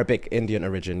spell Arabic Indian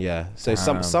origin. Yeah. So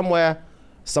somewhere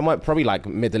probably like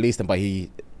Middle Eastern, but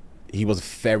he was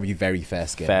very, very fair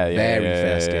skinned.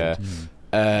 Fair skinned.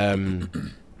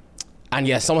 And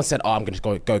yeah, someone said, "Oh, I'm going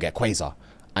to go get Quasar,"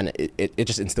 and it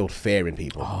just instilled fear in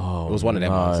people. Oh, it was one of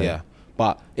them ones, yeah.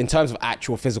 But in terms of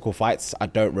actual physical fights, I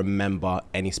don't remember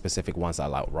any specific ones that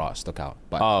like stuck out.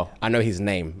 But I know his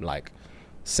name like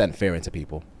sent fear into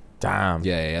people. Damn.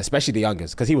 Yeah, especially the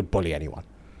youngest, because he would bully anyone.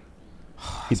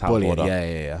 He's bullying.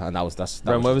 Yeah. And that's.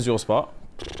 Bro, where was your spot?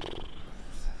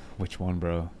 Which one,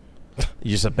 bro?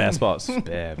 You just said bare spots.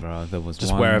 Yeah, bro. There was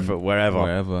just one,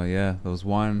 wherever. Yeah, there was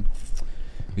one.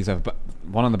 We used to have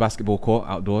one on the basketball court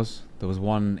outdoors. There was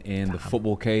one in the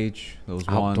football cage. There was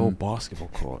outdoor one basketball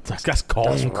court. That's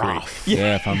concrete. That's rough.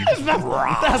 Yeah, fam.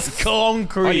 That's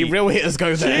concrete. Only real hitters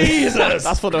go there. Jesus.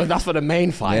 that's for the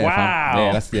main fight. Yeah, wow. Fam.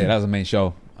 Yeah, that was the main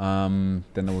show. Then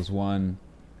there was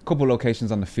couple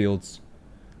locations on the fields,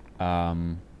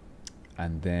 and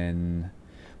then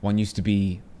one used to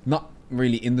be not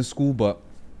really in the school, but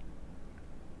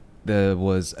there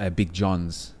was a Big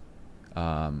John's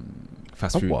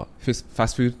fast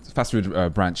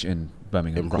food branch in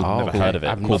Birmingham. Never heard of it.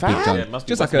 Called Big John's. Yeah, it must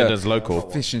be just like a local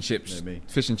fish and chips.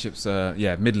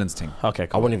 Midlands thing. Okay,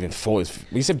 cool. I wouldn't even thought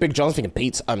when you said Big John's thinking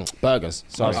pizza, burgers.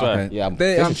 Sorry. Okay. Yeah,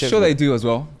 I'm sure they do as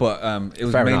well, but it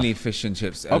was Fair mainly enough. fish and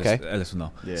chips. Ellis will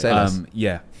know.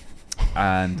 Yeah.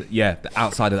 And the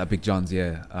outside of that Big John's,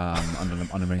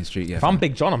 on the main street, If I'm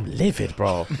Big John, I'm livid,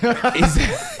 bro.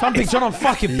 If I'm Big John, I'm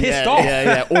fucking pissed off.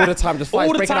 Yeah. All the time, just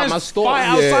All the breaking out time, my store. fight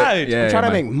outside. I'm trying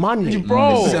to make money,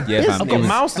 Bro, Yeah, fam. I've got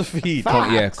mouths to feed.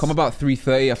 Come about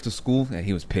 3:30 after school. Yeah,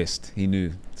 he was pissed. He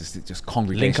knew just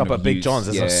congregation. Link up of at Big youths. John's.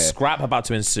 There's a scrap about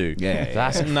to ensue. Yeah.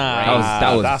 That's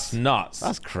That was nuts.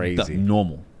 That's crazy. That's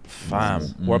normal. Fam.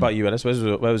 What about you, Ellis?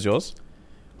 Where was yours?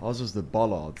 Ours was the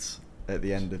bollards at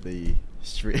the end of the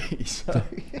street. So.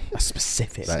 That's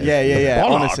specific. Yeah.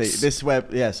 Bollards. Honestly, this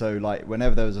web. Yeah, so like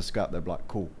whenever there was a scrap, they'd be like,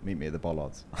 "Cool, meet me at the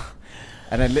bollards."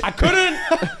 And then I couldn't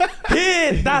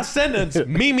hear that sentence.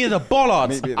 Meet me at the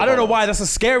bollards. Meet me at the I don't know bollards. why. That's the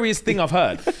scariest thing I've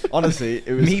heard. Honestly,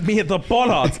 it was. Meet me at the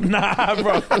bollards. Nah,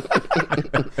 bro.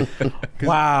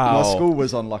 Wow. My school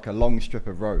was on like a long strip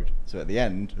of road, so at the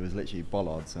end it was literally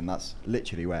bollards, and that's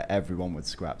literally where everyone would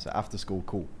scrap. So after school,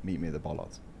 cool, meet me at the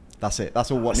bollards. That's it. That's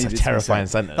all what That's needed a terrifying to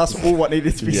be said. sentence. That's all what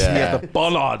needed to be Yeah. said. At the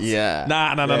bollards. Yeah.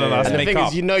 Nah. And the Make thing up.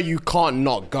 is, you can't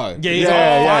not go.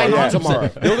 Yeah. Tomorrow.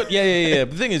 Yeah.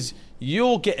 The thing is,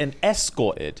 you're getting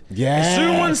escorted. Yeah. As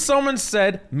soon as someone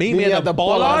said, meet me at the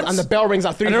bollards, and the bell rings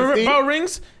at 3:15. and the bell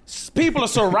rings, people are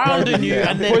surrounding you,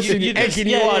 and then Pushing you you, egging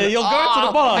you yeah, on. you're going to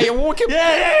the bollards. And you're walking.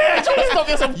 Yeah. Trying to stop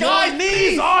yourself. Your Guys,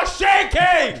 knees are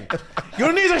shaking.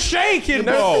 Your knees are shaking,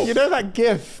 bro. You know that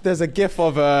gif? There's a gif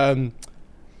of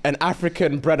an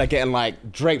African brother getting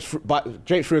like draped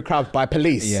through a crowd by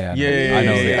police. Yeah, Yeah. I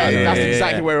know. That's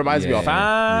exactly what it reminds me of.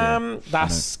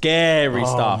 That's scary Oh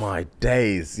stuff. my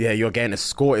days. Yeah, you're getting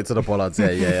escorted to the bollards.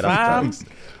 Yeah, that's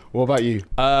jokes. What about you?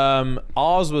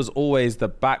 Ours was always the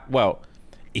back. Well,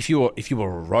 if you were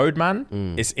a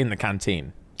roadman, it's in the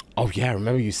canteen. Oh yeah, I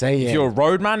remember you saying. If you're a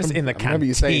roadman, it's in the I remember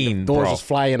you saying canteen, the doors bro. just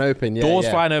flying open. Yeah, Doors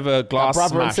yeah. flying over, glass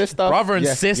brother and smashed. sister? Brother and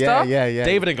Yeah, sister. yeah.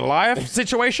 David and Goliath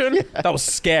situation. That was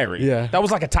scary. Yeah. That was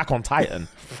like Attack on Titan.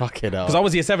 Fucking hell. Because I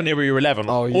was year 7, they were year 11.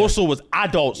 Oh, yeah. Also was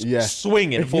adults Yeah.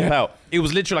 swinging full pelt. It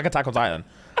was literally like Attack on Titan.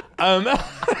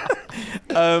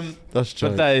 That's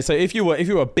true. So if you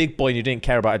were a big boy and you didn't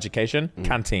care about education,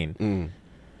 canteen.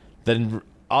 Then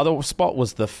other spot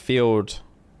was the field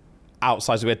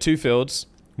outside. So we had 2 fields.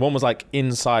 One was like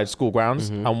inside school grounds,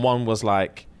 and one was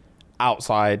like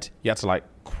outside. You had to like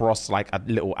cross like a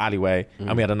little alleyway,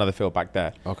 and we had another field back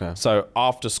there. Okay. So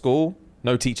after school,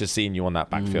 no teachers seeing you on that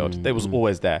backfield. They was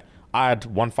always there. I had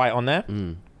one fight on there.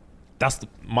 That's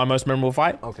my most memorable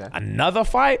fight. Okay. Another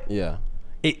fight. Yeah.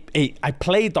 I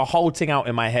played the whole thing out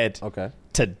in my head. Okay.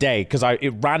 Today, because it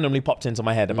randomly popped into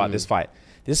my head about this fight.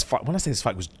 This fight. When I say this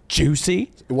fight was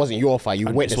juicy, It wasn't your fight. You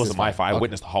witnessed this wasn't my fight. I Okay.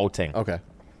 witnessed the whole thing. Okay.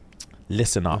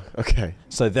 Listen up. Okay.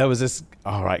 So there was this.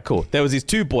 All right, cool. There was these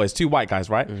 2 boys, 2 white guys,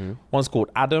 right? One's called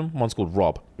Adam. One's called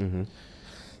Rob.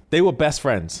 They were best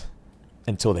friends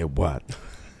until they weren't.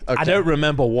 I don't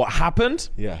remember what happened.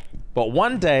 Yeah. But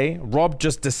one day, Rob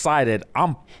just decided,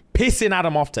 I'm pissing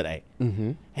Adam off today.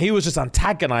 He was just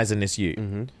antagonizing this youth.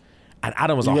 And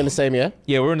Adam was You like, in the same year?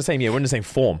 yeah, we're in the same year. We're in the same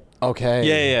form.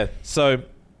 Okay. Yeah. So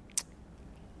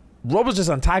Rob was just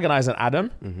antagonizing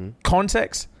Adam.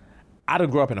 Context, Adam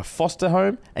grew up in a foster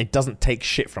home and he doesn't take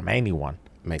shit from anyone.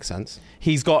 Makes sense.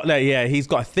 He's got he's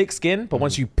got a thick skin, but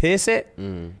once you pierce it,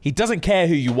 he doesn't care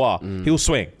who you are. He'll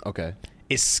swing. Okay.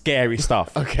 It's scary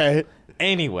stuff. Okay.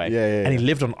 Anyway, Yeah. and he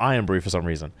lived on Iron Brew for some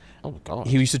reason. Oh god.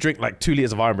 He used to drink like 2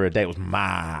 liters of Iron Brew a day. It was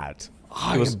mad.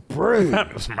 It was brutal.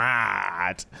 It was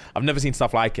mad. I've never seen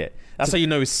stuff like it. That's how you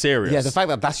know it's serious. Yeah, the fact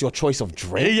that that's your choice of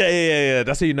drink. Yeah.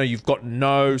 That's how you know you've got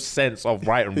no sense of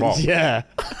right and wrong. Yeah.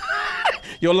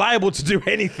 You're liable to do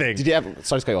anything. Did you ever?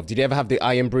 Sorry to cut you off. Did you ever have the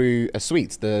Iron Brew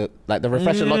sweets? The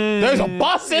refreshing. There's a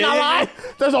bus in, alright.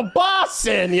 There's a bus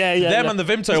in. Yeah. Them and the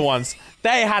Vimto ones.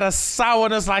 They had a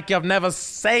sourness like you've never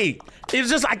seen. It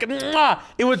was just like, mwah.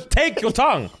 It would take your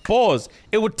tongue. Pause.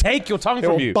 It would take your tongue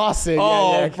from you. Bussing.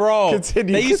 Oh, bro.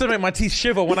 Continue. They used to make my teeth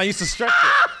shiver when I used to stretch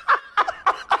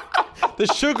it. The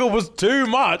sugar was too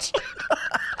much.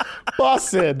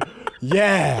 Bussing.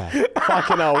 Yeah.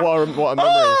 Fucking hell. What a memory.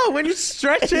 Oh, when you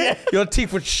stretch it, your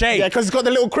teeth would shake. Yeah, because it's got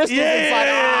the little crystals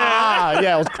inside.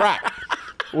 Yeah, it was crack.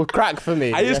 It was crack for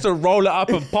me. I used to roll it up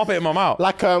and pop it in my mouth.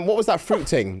 Like, what was that fruit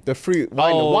thing? The fruit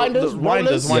winders?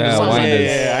 Winders.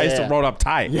 Yeah, I used to roll up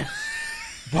tight. Yeah.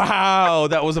 Wow,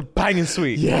 that was a banging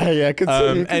sweet. Yeah.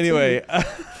 Continue. Anyway.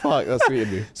 Fuck, that's sweet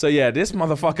of you. So yeah, this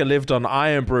motherfucker lived on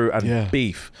Iron Brew and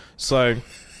beef. So,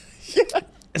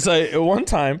 so at one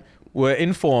time, we're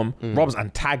in form, Rob's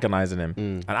antagonizing him.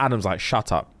 And Adam's like,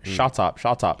 shut up.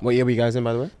 What year were you guys in,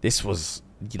 by the way? This was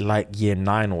like year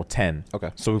 9 or 10.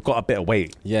 Okay. So we've got a bit of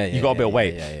weight. Yeah. You got a bit of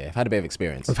weight. Yeah. I've had a bit of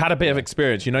experience. We've had a bit of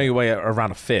experience. You know you weigh around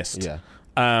a fist.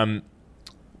 Yeah.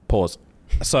 Pause.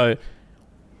 So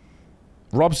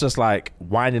Rob's just like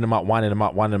winding him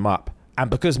up. And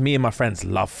because me and my friends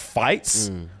love fights,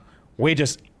 we're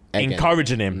just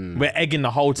encouraging him. We're egging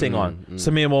the whole thing on. So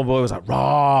me and my boy was like,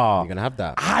 rah. You're going to have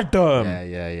that. Adam.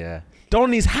 Yeah.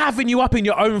 Donnie's having you up in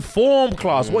your own form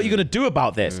class. What are you going to do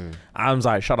about this? Adam's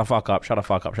like, shut the fuck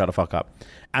up.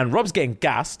 And Rob's getting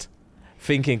gassed,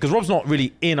 thinking, because Rob's not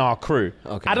really in our crew.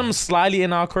 Okay. Adam's slightly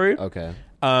in our crew. Okay.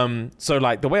 So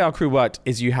like the way our crew worked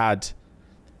is you had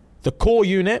the core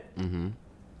unit,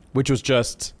 which was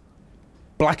just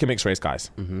black and mixed race guys.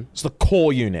 It's the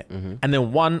core unit. And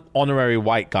then one honorary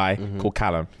white guy called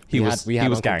Callum. He was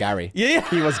gang. Gary. Yeah.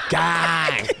 He was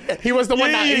gang. He was the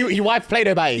one that he wifed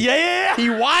Play-Doh baby. Yeah. He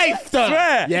wifed her.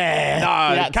 Swear.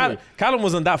 Yeah. No, Callum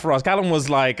wasn't that for us. Callum was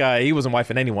like, he wasn't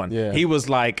wifing anyone. Yeah. He was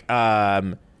like,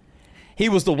 he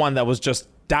was the one that was just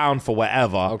down for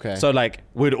whatever. Okay. So like,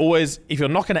 we'd always, if you're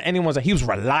knocking at anyone's, he was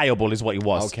reliable is what he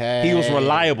was. Okay. He was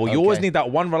reliable. You always Okay. need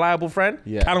that one reliable friend.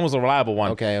 Yeah. Callum was a reliable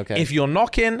one. Okay. If you're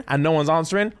knocking and no one's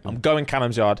answering, I'm going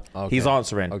Callum's yard. Okay. He's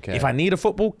answering. Okay. If I need a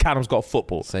football, Callum's got a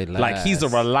football. Say like he's a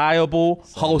less. reliable,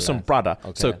 Say wholesome less. brother.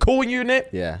 Okay. So core unit,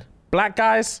 Yeah. black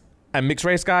guys and mixed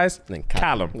race guys, Then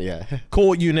Callum. Yeah.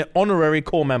 Core unit, honorary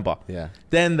core member. Yeah.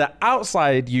 Then the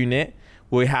outside unit,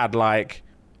 we had like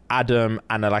Adam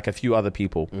and like a few other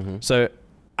people. So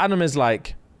Adam is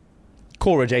like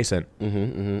core adjacent.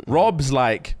 Rob's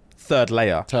like third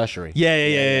layer. Tertiary.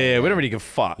 Yeah. We don't really give a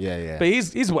fuck. Yeah. But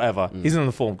he's whatever. He's in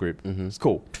the form group. It's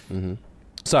cool.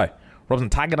 So Rob's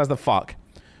antagonized the fuck.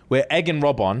 We're egging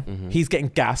Rob on. He's getting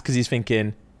gassed because he's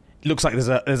thinking, looks like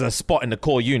there's a spot in the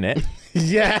core unit.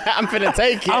 Yeah, I'm finna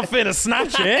take it. I'm finna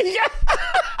snatch it.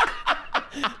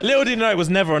 Little did you know it was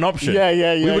never an option.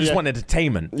 Yeah, We were just yeah. wanting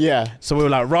entertainment. Yeah. So we were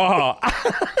like, rah.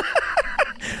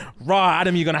 Rah,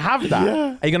 Adam, you're gonna have that.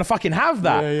 Yeah. Are you gonna fucking have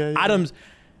that? Yeah.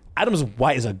 Adam's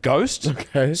white as a ghost.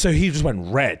 Okay. So he just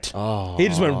went red. He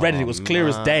just went red and it was clear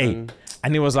as day.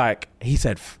 And he was like, he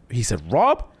said,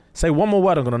 Rob, say one more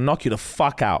word, I'm gonna knock you the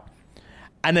fuck out.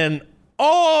 And then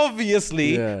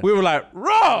obviously we were like,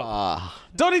 Rob,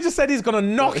 Donnie just said he's gonna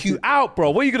knock you out,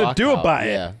 bro. What are you gonna do about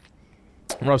it?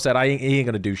 Rob said, he ain't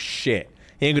gonna do shit.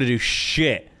 He ain't gonna do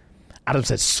shit. Adam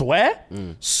said, swear?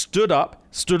 Stood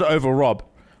over Rob.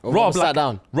 Rob sat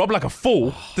down. Rob, like a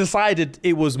fool, decided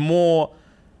it was more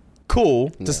cool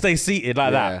to stay seated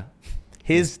like that.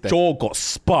 His jaw got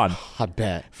spun. I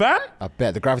bet. Fam? I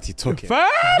bet. The gravity took it.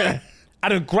 Fam?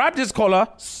 Adam grabbed his collar,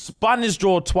 spun his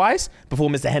jaw twice before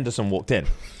Mr. Henderson walked in.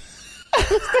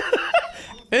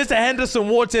 Mr. Henderson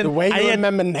walked in. The way you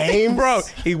remember names. Bro,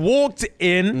 he walked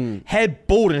in, head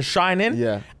bald and shining.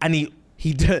 Yeah. And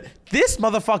he did. This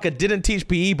motherfucker didn't teach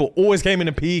PE, but always came in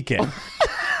a PE kit.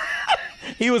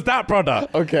 He was that brother.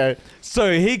 Okay.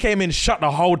 So he came in, shut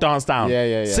the whole dance down.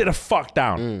 Yeah. Sit the fuck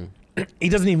down. He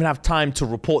doesn't even have time to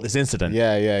report this incident.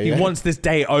 Yeah. He wants this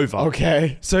day over.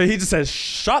 Okay. So he just says,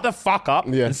 shut the fuck up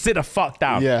and sit the fuck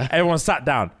down. Yeah. Everyone sat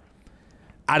down.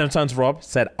 Adam turned to Rob,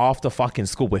 said, after fucking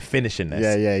school, we're finishing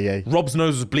this. Yeah. Rob's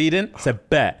nose was bleeding, said,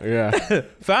 bet. Yeah.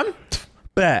 Fam?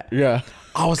 Bet. Yeah.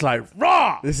 I was like,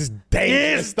 rah! This is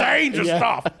dangerous stuff. Dangerous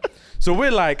stuff. So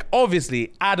we're like,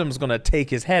 obviously, Adam's going to take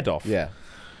his head off. Yeah.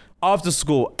 After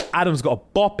school, Adam's got a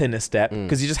bop in his step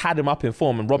because he just had him up in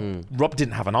form and Rob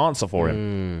didn't have an answer for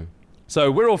him. So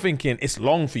we're all thinking, it's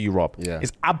long for you, Rob. Yeah.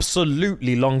 It's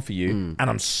absolutely long for you. And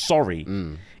I'm sorry.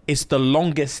 It's the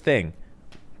longest thing.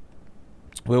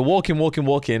 We're walking.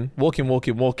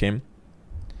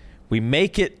 We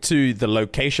make it to the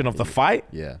location of the fight.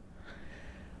 Yeah.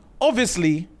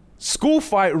 Obviously, school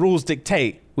fight rules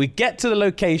dictate. We get to the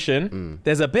location.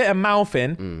 There's a bit of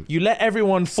mouthing. You let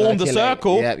everyone form the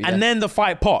circle, and then the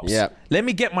fight pops. Yeah. Let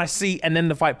me get my seat, and then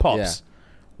the fight pops.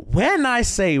 When I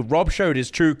say Rob showed his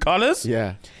true colors,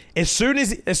 as soon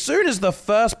as the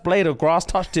first blade of grass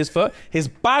touched his foot, his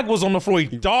bag was on the floor.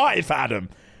 He darted for Adam.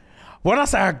 When I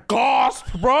say I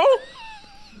gasped, bro,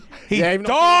 he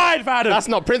died for Adam. That's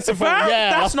not principle.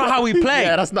 That's not how we play.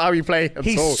 Yeah, that's not how we play at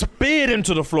He all. speared him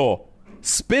to the floor.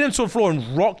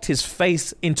 And rocked his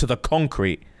face into the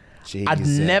concrete. Jesus. I'd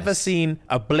never seen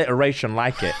obliteration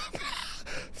like it.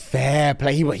 Fair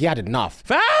play. He had enough.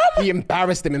 Fam! He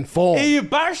embarrassed him in form. He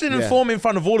embarrassed him in form in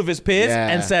front of all of his peers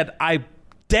and said, I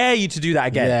dare you to do that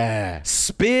again. Yeah.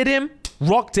 Speared him,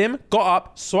 rocked him, got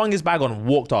up, swung his bag on and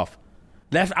walked off.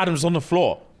 Left Adams on the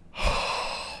floor.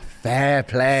 Fair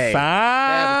play.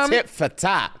 Fam! Tit for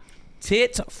tat.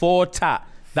 Tit for tat.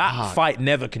 That fight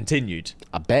never continued.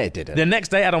 I bet it didn't. The next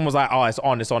day, Adam was like, oh, it's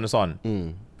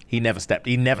on. He never stepped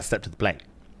to the plate.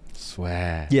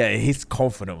 Swear. Yeah, his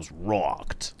confidence was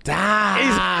rocked.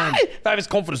 Damn. His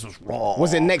confidence was rocked.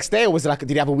 Was it next day or was it like, did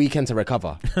he have a weekend to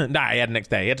recover? Nah, he had the next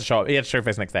day. He had to show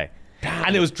face next day. Damn.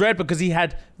 And it was dread because he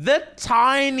had the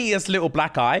tiniest little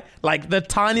black eye, like the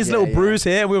tiniest little bruise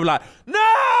here. And we were like, no,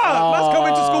 let's go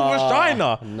into school with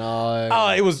China. No. Oh,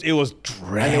 it was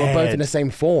dread. And they were both in the same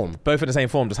form.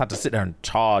 Just had to sit there and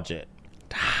charge it.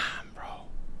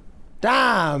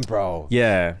 Damn, bro.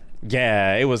 Yeah,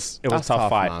 it was That's tough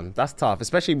fight. Man. That's tough,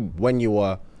 especially when you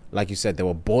were, like you said, they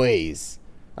were boys.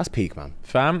 That's peak, man.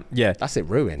 Fam, yeah. That's it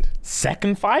ruined.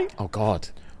 Second fight Oh, God.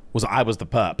 I was the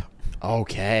perp.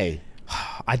 Okay.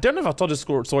 I don't know if I've told this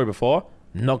story before.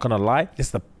 Not gonna lie,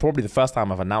 this is probably the first time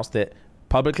I've announced it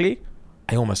publicly.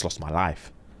 I almost lost my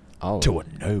life to a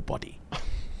nobody.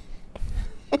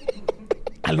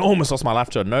 I almost lost my life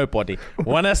to a nobody.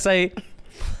 When I say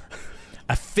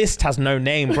a fist has no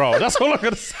name, bro, that's all I'm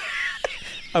gonna say.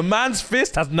 A man's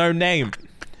fist has no name,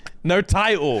 no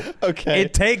title. Okay.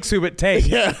 It takes who it takes.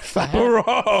 Yeah,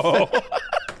 bro.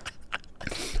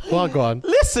 Well, go on.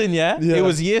 Listen, it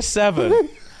was year 7.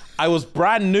 I was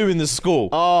brand new in the school.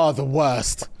 Oh, the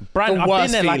worst. I've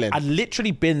worst been there feeling. I'd literally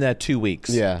been there 2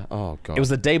 weeks. Yeah. Oh, God. It was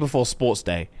the day before sports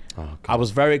day. Oh, God. I was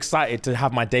very excited to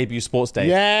have my debut sports day.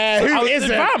 Yeah, who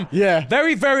isn't? Fam, Yeah.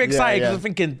 Very, very excited because yeah. I'm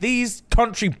thinking, these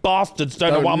country bastards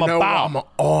don't know what I'm about. What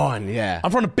I'm on, yeah.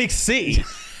 I'm from a big city.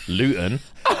 Luton.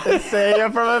 Say you're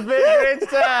from a big rich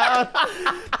town.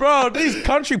 Bro, these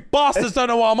country bastards don't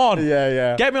know what I'm on.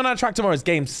 Yeah. Get me on that track tomorrow. It's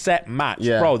game, set, match.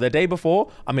 Yeah. Bro, the day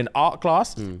before, I'm in art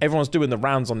class. Everyone's doing the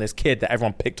rounds on this kid that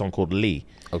everyone picked on called Lee.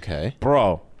 Okay.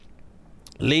 Bro,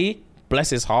 Lee,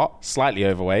 bless his heart, slightly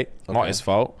overweight. Not his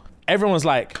fault. Everyone's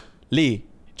like, Lee,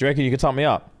 do you reckon you could top me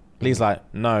up? Lee's like,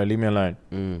 no, leave me alone.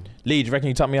 Lee, do you reckon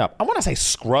you can top me up? And when I say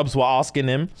scrubs were asking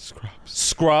him,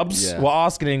 scrubs were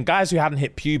asking him, guys who hadn't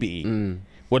hit puberty,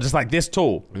 were just like this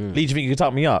tall. Lee, do you think you can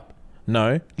top me up?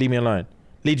 No, leave me alone.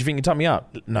 Lee, do you think you can top me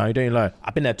up? No, don't you alone.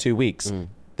 I've been there 2 weeks.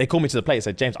 They called me to the plate and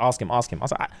said, James, ask him.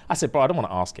 I said, bro, I don't want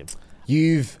to ask him.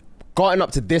 You've gotten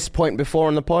up to this point before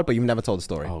on the pod, but you've never told the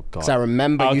story. Oh, God. Because I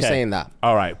remember you saying that.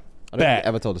 All right. I don't think you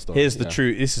ever told the story. Here's the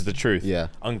truth. This is the truth. Yeah.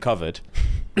 Uncovered.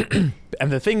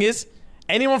 And the thing is,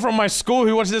 anyone from my school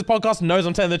who watches this podcast knows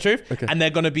I'm telling the truth. Okay. And they're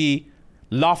going to be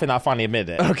laughing that I finally admit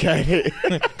it. Okay.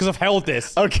 Because I've held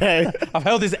this. Okay. I've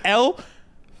held this L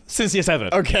since year 7.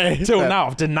 Okay. Till now.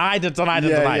 I've denied it.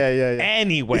 Yeah.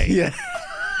 Anyway. Yeah.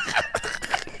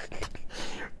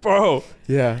 Bro.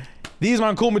 Yeah. These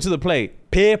man called me to the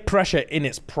plate. Peer pressure in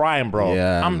its prime, bro.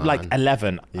 Yeah, I'm man. like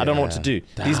 11. I don't know what to do.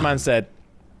 Damn. These man said,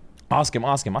 ask him.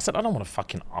 I said, I don't want to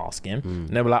fucking ask him. And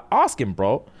they were like, ask him,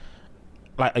 bro.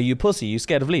 Like, are you pussy? You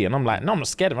scared of Lee? And I'm like, no, I'm not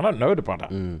scared of him. I don't know the brother.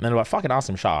 And they were like, fucking ask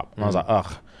him sharp. And I was like,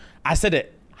 ugh. I said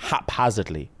it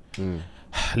haphazardly. Lee,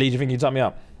 do you think you can top me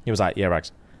up? He was like, yeah,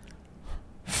 Rags.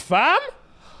 Fam?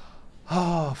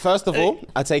 First of all,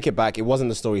 I take it back. It wasn't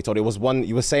the story you told. It was one,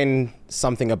 you were saying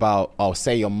something about,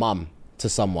 say your mum to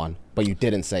someone, but you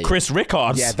didn't say Chris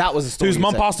Rickards. Yeah, that was the story. Whose you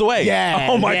mum said. passed away. Yeah.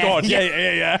 Oh my God.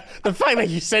 Yeah. The fact that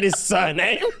you said his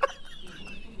surname.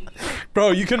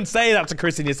 Bro, you couldn't say that to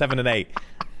Chris in year 7 and 8.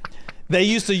 They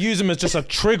used to use him as just a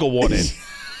trigger warning.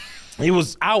 He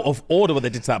was out of order what they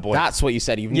did to that boy. That's what you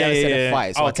said. You've never said a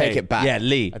fight, so I take it back. Yeah,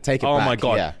 Lee. I take it back. back. Oh my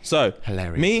God. Yeah. So,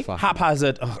 Hilarious. me, Fuck.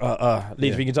 haphazard, Lee,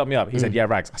 if you can top me up. He said, yeah,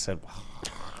 Rags. I said,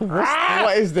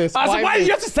 What is this? I said, why do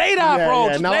you have to say that, bro?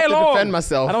 Just now play I have to along. defend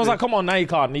myself. And I was like, come on, now you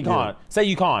can't. Say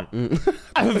you can't. And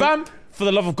fam, for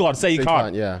the love of God, say you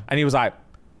can't. Yeah. And he was like,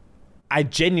 I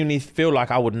genuinely feel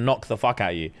like I would knock the fuck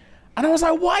out of you. And I was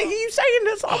like, why are you saying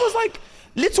this? I was like,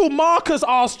 little Marcus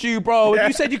asked you, bro. And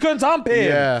you said you couldn't hump him.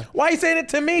 Yeah. Why are you saying it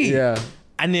to me? Yeah.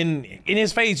 And then in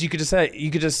his face, you could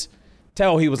just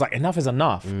tell he was like, enough is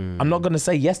enough. I'm not going to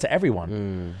say yes to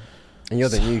everyone. And you're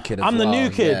the new kid as I'm the well. new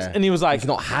kid. Yeah. And he was like, He's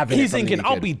not having he's it from the thinking, new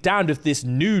I'll kid. be damned if this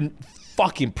new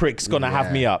fucking prick's going to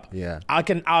have me up. Yeah. I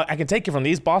can take it from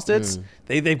these bastards.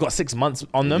 They've got 6 months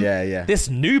on them. Yeah, yeah. This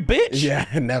new bitch. Yeah,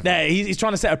 never. Nah, he's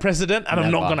trying to set a precedent and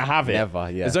I'm not Never. going to have it.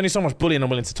 Never, yeah. There's only so much bullying I'm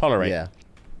willing to tolerate. Yeah.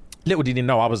 Little did he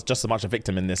know I was just as much a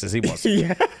victim in this as he was.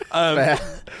 Yeah. Fair.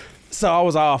 So I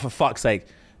was like, oh, for fuck's sake.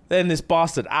 Then this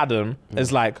bastard Adam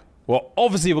is like, well,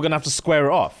 obviously we're going to have to square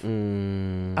it off.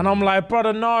 And I'm like,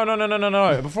 brother,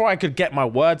 no. Before I could get my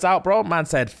words out, bro, man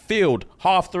said, field,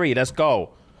 3:30, let's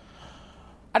go.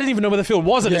 I didn't even know where the field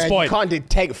was at this point. You can't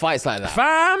take fights like that.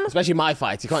 Fam. Especially my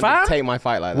fights. You can't Fam, take my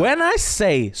fight like that. When I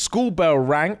say school bell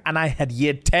rang and I had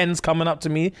year 10s coming up to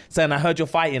me saying, I heard you're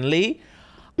fighting Lee,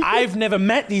 I've never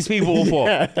met these people before.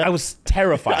 I was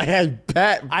terrified. I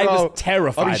bet, bro. I was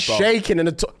terrified, I'll be bro.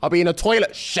 shaking I'll be in a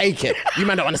toilet shaking. You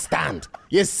man don't understand.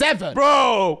 You're 7.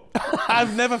 Bro,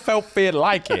 I've never felt fear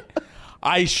like it.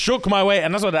 I shook my way,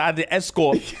 and that's what I had the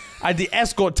escort. I had the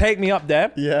escort take me up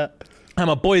there. Yeah. And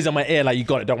my boys in my ear, like, you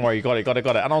got it, don't worry, you got it. And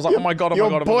I was like, oh my God. Your Oh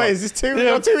my boys, God. it's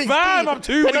you're 2 weeks Fam, deep. I'm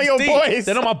 2 They're weeks not your deep. boys.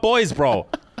 They're not my boys, bro.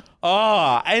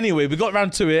 Anyway, we got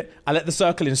round to it. I let the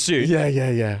circle ensue.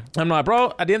 Yeah. I'm like,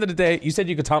 bro, at the end of the day, you said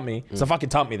you could hump me. So fucking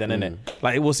hump me then, innit?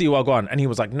 Like, we'll see where I go on. And he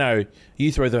was like, no,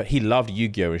 you throw he loved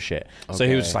Yu-Gi-Oh! And shit. So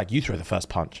he was just like, you throw the first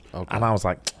punch. Okay. And I was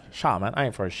like, shut up, man, I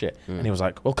ain't throwing shit. And he was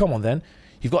like, well, come on then.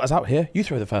 You've got us out here. You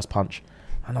throw the first punch.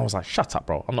 And I was like, shut up,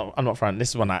 bro. I'm not throwing. This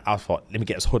is when I thought, let me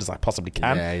get as hood as I possibly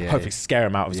can. Hopefully scare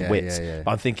him out of his wits.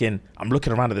 But I'm thinking, I'm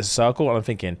looking around at this circle and I'm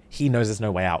thinking, he knows there's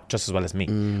no way out just as well as me.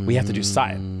 We have to do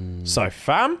something. So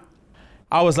fam,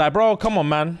 I was like, bro, come on,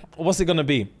 man. What's it going to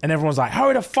be? And everyone's like,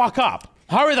 hurry the fuck up.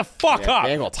 Hurry the fuck up.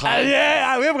 we ain't got time. We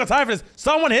haven't got time for this.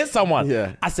 Someone hit someone.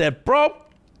 Yeah. I said, bro,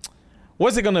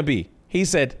 what's it going to be? He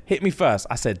said, hit me first.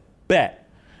 I said, bet.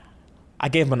 I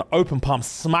gave him an open palm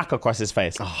smack across his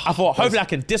face. I thought, hopefully I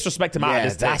can disrespect him out of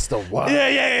this thing. That's the worst.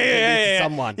 Yeah.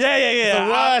 Someone. Yeah. It's the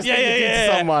worst thing you did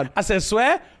to someone. I said,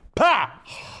 swear, pa.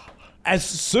 As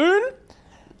soon,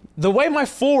 the way my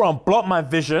forearm blocked my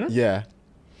vision, Yeah.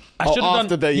 I should have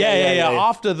after done. the- yeah.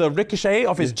 After the ricochet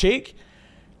off his cheek,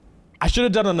 I should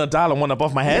have done a Nadal and one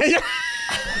above my head.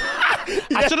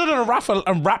 I should have done a raffle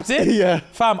and wrapped it. Yeah.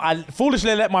 Fam, I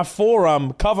foolishly let my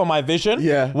forearm cover my vision.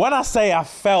 Yeah. When I say I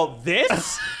felt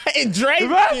this, It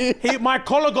draped you. my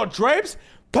collar got drapes,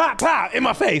 in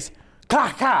my face.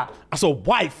 I saw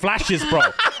white flashes, bro.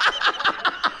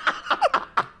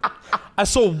 I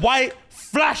saw white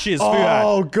flashes.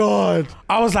 Oh, God.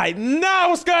 I was like, nah,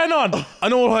 what's going on?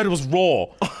 And all I heard was raw.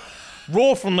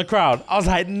 Raw from the crowd. I was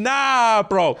like, nah,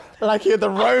 bro. Like you're the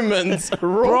Romans.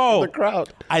 Bro, the crowd.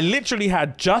 I literally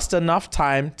had just enough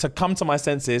time to come to my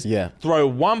senses, throw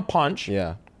one punch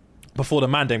before the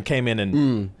man then came in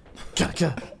and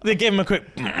they gave him a quick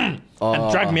and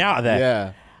dragged me out of there.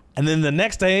 Yeah. And then the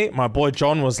next day, my boy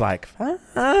John was like,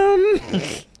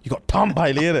 you got thumped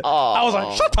by Lee. I was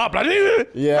like, shut up, bloody.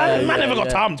 Man never got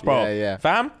thumped, bro. Yeah.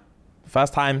 Fam,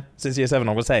 first time since year 7,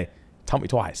 I'm going to say, thumped me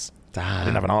twice. Damn. I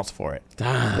didn't have an answer for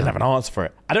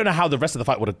it. I don't know how the rest of the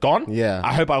fight would have gone. Yeah.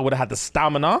 I hope I would have had the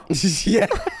stamina. Yeah.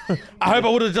 I hope I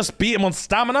would have just beat him on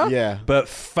stamina. Yeah. But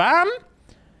fam,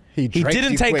 he draped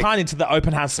didn't you take quick. kindly to the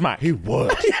open hand smack. He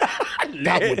would.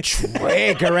 That would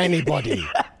trigger anybody.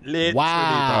 Literally,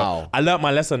 Wow. bro. I learnt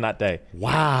my lesson that day.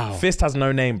 Wow. Fist has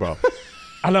no name, bro.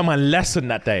 I learned my lesson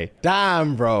that day.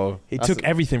 Damn, bro. He took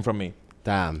everything from me.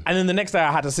 Damn. And then the next day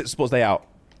I had to sit sports day out.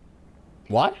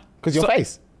 What? Because your So-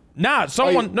 face? Nah,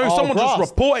 someone just grasped.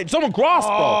 reported. Someone grasped,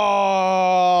 bro.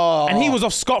 Oh. And he was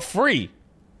off scot-free.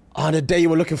 On a day you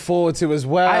were looking forward to as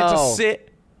well. I had to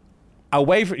sit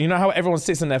away from, you know how everyone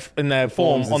sits in their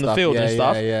form and on the stuff. field and Yeah,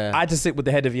 stuff? yeah. I had to sit with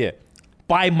the head of year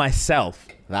by myself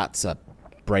That's a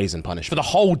brazen for punishment. the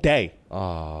whole day.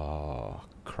 Oh,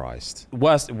 Christ.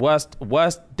 Worst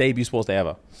debut sports day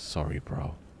ever. Sorry,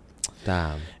 bro.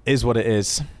 Damn. Is what it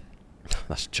is.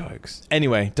 That's jokes.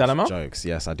 Anyway, dilemma? Jokes.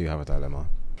 Yes, I do have a dilemma.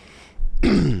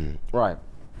 Right.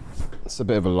 It's a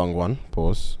bit of a long one.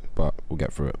 Pause. But we'll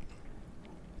get through it.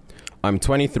 I'm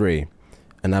 23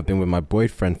 and I've been with my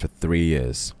boyfriend for 3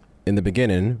 years. In the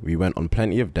beginning, we went on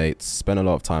plenty of dates, spent a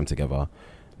lot of time together.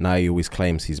 Now he always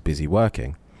claims he's busy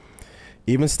working.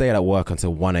 Even stayed at work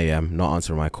until 1 a.m, not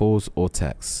answering my calls or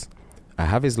texts. I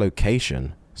have his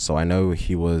location, so I know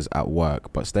he was at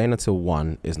work, but staying until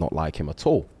 1 is not like him at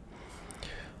all.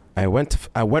 I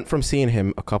went from seeing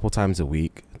him a couple times a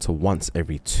week to once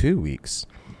every 2 weeks.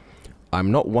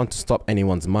 I'm not one to stop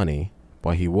anyone's money,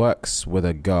 but he works with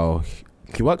a girl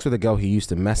he used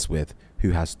to mess with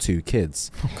who has 2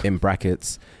 kids. In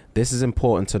brackets, this is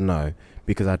important to know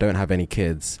because I don't have any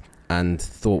kids and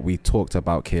thought we talked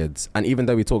about kids. And even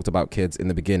though we talked about kids in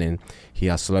the beginning, he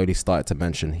has slowly started to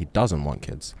mention he doesn't want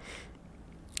kids.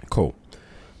 Cool.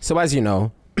 So as you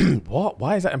know, What?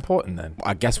 Why is that important then?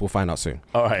 I guess we'll find out soon.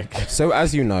 All right. So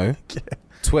as you know,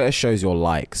 Twitter shows your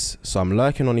likes. So I'm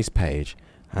lurking on his page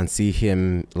and see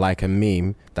him like a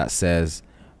meme that says,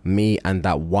 me and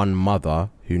that one mother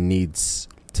who needs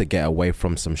to get away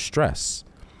from some stress,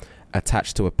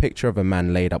 attached to a picture of a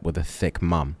man laid up with a thick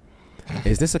mum.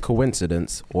 Is this a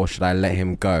coincidence or should I let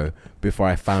him go before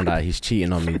I found out he's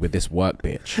cheating on me with this work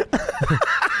bitch?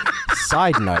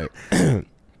 Side note,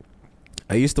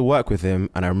 I used to work with him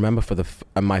and I remember for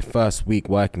my first week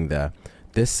working there,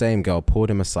 this same girl pulled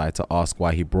him aside to ask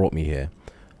why he brought me here.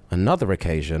 Another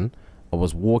occasion, I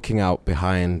was walking out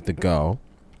behind the girl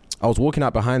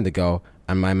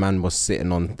and my man was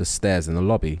sitting on the stairs in the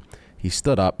lobby. He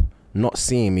stood up, not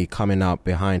seeing me coming out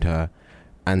behind her,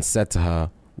 and said to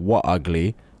her, "What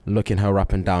ugly?" looking her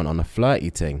up and down on a flirty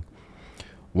thing.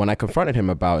 When I confronted him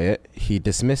about it, he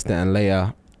dismissed it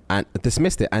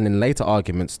and in later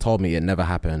arguments told me it never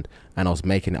happened and I was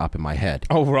making it up in my head.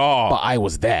 Oh, raw. But I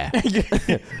was there.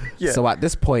 Yeah. So at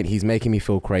this point, he's making me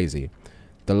feel crazy.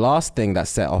 The last thing that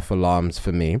set off alarms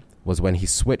for me was when he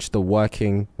switched to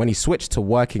working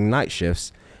night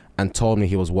shifts and told me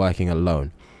he was working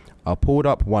alone. I pulled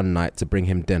up one night to bring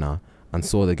him dinner and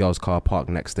saw the girl's car parked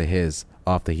next to his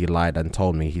after he lied and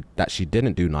told me that she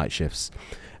didn't do night shifts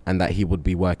and that he would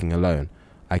be working alone.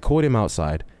 I called him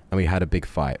outside and we had a big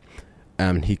fight.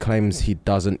 He claims he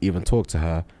doesn't even talk to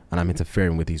her and I'm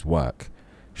interfering with his work.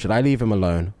 Should I leave him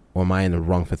alone or am I in the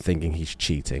wrong for thinking he's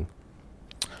cheating?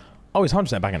 Oh, he's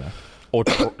 100% banging her. Or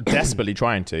desperately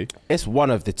trying to. It's one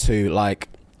of the two, like...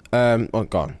 go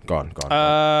on.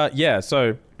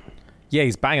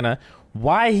 He's banging her.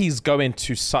 Why he's going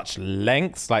to such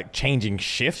lengths, like changing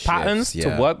shift patterns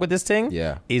to work with this thing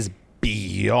is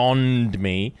beyond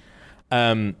me.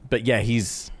 But yeah,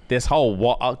 he's... This whole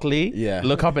what ugly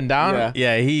look up and down.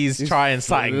 Yeah, he's trying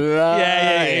something.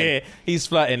 Yeah. He's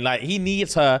flirting. Like, he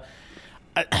needs her.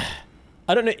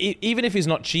 I don't know. Even if he's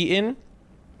not cheating,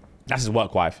 that's his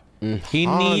work wife. He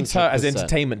needs her as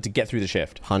entertainment to get through the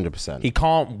shift. 100%. He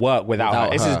can't work without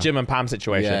her. This is Jim and Pam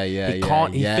situation. He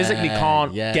physically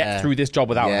can't get through this job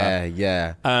without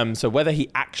her. So whether he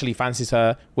actually fancies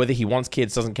her, whether he wants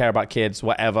kids, doesn't care about kids,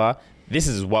 whatever, this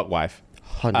is his work wife.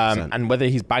 100%. And whether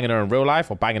he's banging her in real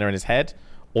life or banging her in his head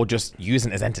or just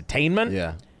using it as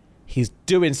entertainment, he's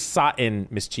doing something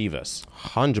mischievous.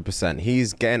 100%.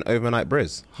 He's getting overnight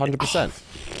brizz.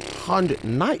 100%.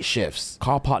 Night shifts.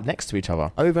 Car parked next to each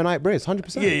other. Overnight brizz.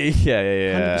 100%.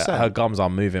 Yeah. 100%. Her gums are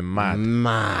moving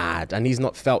mad. And he's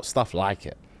not felt stuff like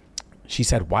it. She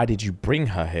said, "Why did you bring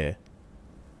her here?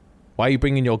 Why are you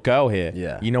bringing your girl here?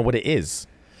 Yeah. You know what it is."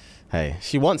 Hey,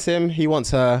 she wants him. He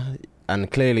wants her. And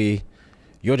clearly...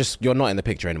 You're not in the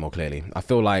picture anymore, clearly. I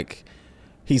feel like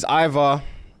he's either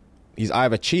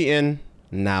cheating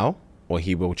now or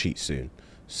he will cheat soon.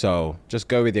 So just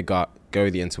go with your gut, go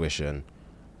with the intuition,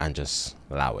 and just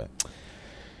allow it.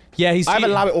 Yeah, he's either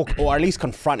allow it or at least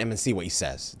confront him and see what he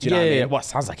says. Do you know what I mean? Yeah. Well, it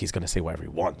sounds like he's going to say whatever he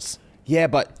wants. Yeah,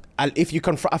 but if you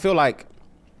confront...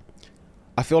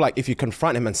 I feel like if you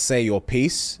confront him and say your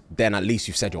piece, then at least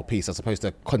you've said your piece, as opposed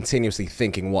to continuously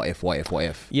thinking, what if?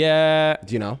 Yeah.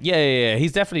 Do you know? Yeah.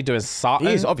 He's definitely doing something.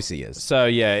 He is, obviously is. So,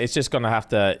 yeah, it's just going to have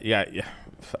to,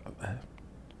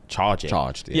 charge it.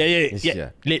 Charged. Yeah.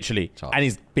 Literally. Charged. And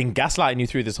he's been gaslighting you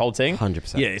through this whole thing.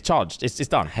 100%. Yeah, it's charged. It's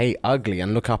done. Hey, ugly,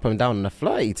 and look up and down on a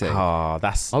flirty thing.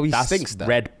 He stinks though.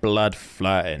 Red blood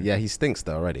flirting. Yeah, he stinks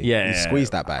though already. Yeah. He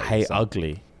squeezed that bag. Hey,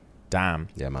 ugly. Damn.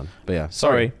 Yeah, man. But yeah.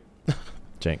 Sorry.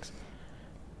 Jinx.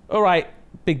 All right,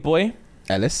 big boy.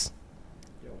 Ellis.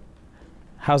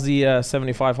 How's the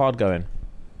 75 hard going?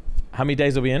 How many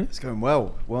days are we in? It's going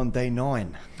well. We're on day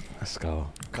 9. Let's go.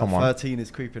 Come on. 13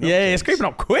 is creeping up. Yeah, it's creeping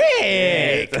up quick.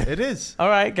 It is. All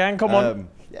right, gang, come on.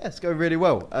 Yeah, it's going really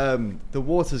well. The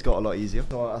water's got a lot easier.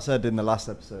 So I said in the last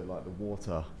episode, like, the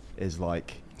water is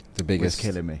like the biggest.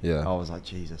 Was killing me. Yeah. I was like,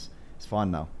 Jesus, it's fine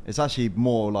now. It's actually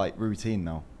more like routine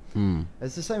now.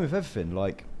 It's the same with everything.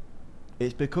 Like,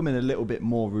 it's becoming a little bit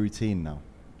more routine now.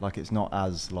 Like, it's not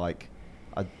as like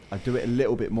I do it a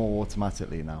little bit more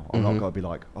automatically now. I'm not got to be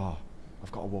like, oh,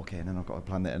 I've got to walk in and I've got to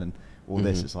plan it in and all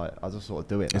this. It's like I just sort of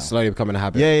do it now. It's slowly becoming a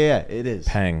habit. Yeah, it is.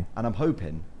 Pang. And I'm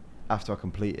hoping after I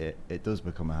complete it, it does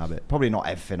become a habit. Probably not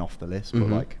everything off the list, but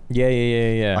like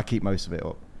Yeah. I keep most of it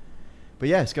up. But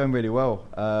yeah, it's going really well.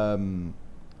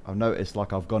 I've noticed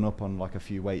like I've gone up on like a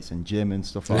few weights in gym and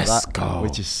stuff like Let's that, go.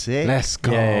 which is sick. Let's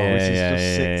go. Which is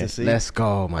just sick to see. Let's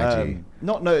go, my G.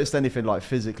 Not noticed anything like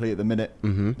physically at the minute.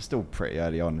 Mm-hmm. It's still pretty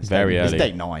early on. It's Very It's early.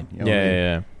 day 9. You know what I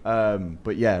mean? Yeah.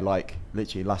 But yeah, like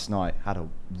literally last night, had a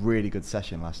really good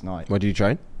session last night. What do you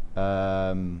train?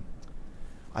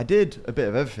 I did a bit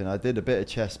of everything. I did a bit of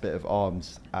chest, bit of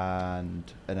arms, and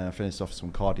then I finished off with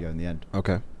some cardio in the end.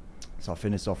 Okay. So I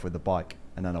finished off with the bike,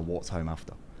 and then I walked home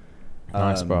after.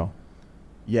 Nice, bro.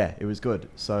 Yeah, it was good.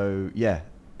 So yeah,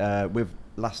 with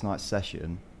last night's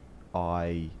session,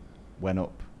 I went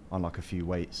up on like a few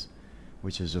weights,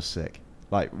 which is just sick.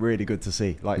 Like really good to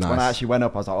see. Like when I actually went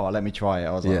up, I was like, oh, let me try it.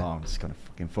 I was like, oh, I'm just gonna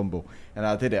fucking fumble, and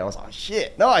I did it. I was like,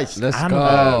 shit, nice. Let's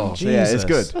go. So yeah, it's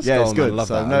good. Let's yeah, go, it's man. good. Love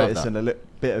So that. I'm I love noticing a little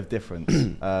bit of difference.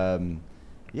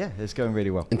 Yeah, it's going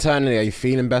really well. Internally, are you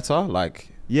feeling better? Like,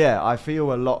 Yeah, I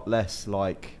feel a lot less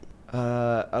like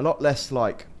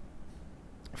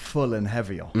full and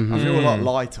heavier. I feel a lot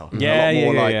lighter. Yeah, a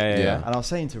lot more like, yeah. And I was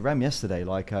saying to Rem yesterday,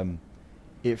 like,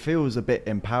 it feels a bit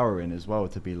empowering as well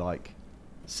to be like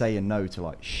saying no to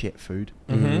like shit food.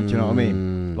 Do you know what I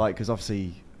mean? Like, because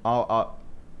obviously I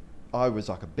was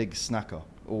like a big snacker,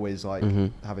 always like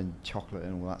having chocolate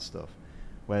and all that stuff.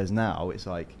 Whereas now it's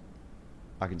like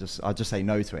I just say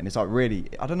no to it, and it's like really,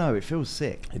 I don't know, it feels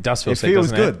sick. It does feel it sick,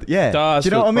 feels doesn't good. it? Yeah. It does. Do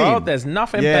you know what I mean? Bro, there's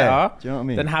nothing Yeah. better Do you know what I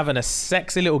mean? than having a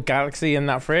sexy little galaxy in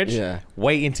that fridge,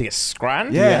 waiting to get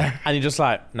scranned. Yeah. And you're just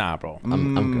like, nah, bro.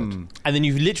 I'm good. And then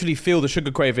you literally feel the sugar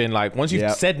craving, like once you've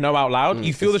Yep. said no out loud,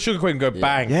 you feel the sugar craving go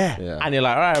bang. Yeah. And you're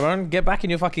like, all right, man, get back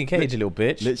in your fucking cage, you little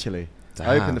bitch. Literally. I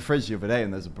Damn. opened the fridge the other day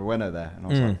and there's a Bueno there, and I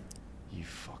was like, you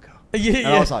fucker. Yeah, And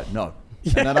I was like, no.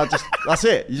 And then that's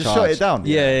it. You just shut it down.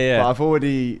 Yeah. But I've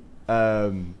already, I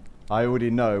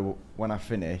already know when I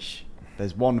finish,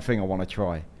 there's one thing I want to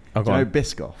try. Oh, Do go you know on.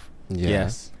 Biscoff?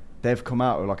 Yes. They've come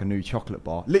out with like a new chocolate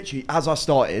bar. Literally, as I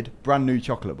started, brand new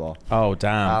chocolate bar. Oh,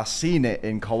 damn. I seen it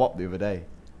in Co-op the other day.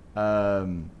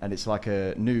 And it's like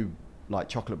a new like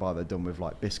chocolate bar they've done with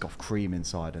like Biscoff cream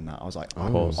inside and that. I was like,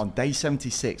 course. on day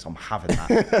 76, I'm having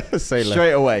that. Say less.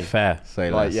 Straight away. Fair.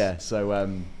 Say Like, less. yeah, so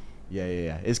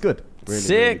yeah. It's good. Really,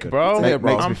 Sick, really good. bro. Makes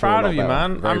me I'm feel a proud lot of you, better.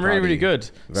 man. Very I'm proud really, of really you. good.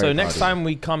 Very So next proud of time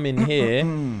we come in here,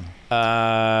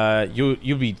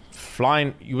 you'll be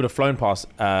flying. You would have flown past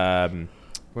When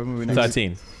were we next?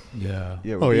 13. Yeah.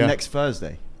 Yeah, we'll be next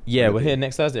Thursday. Yeah, we're here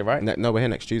next Thursday, right? No, we're here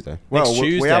next Tuesday. Well, Next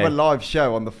we have Tuesday. a live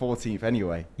show on the 14th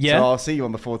anyway. Yeah. So I'll see you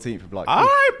on the 14th. Of like, All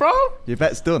right, bro. your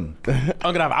bet's done. I'm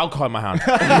gonna have alcohol in my hand.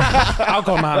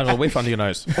 Alcohol in my hand. I'm gonna whiff under your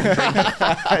nose.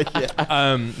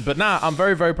 But nah, I'm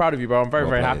very, very proud of you, bro. I'm very,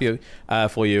 very happy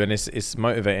for you, and it's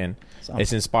motivating.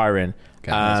 It's inspiring.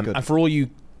 that's good. And for all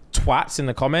you twats in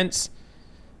the comments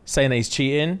saying that he's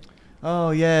cheating,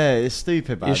 Oh yeah, it's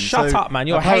stupid, man. You shut up, man.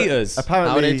 You're haters.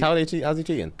 Apparently, How's he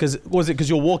cheating? because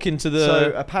you're walking to the.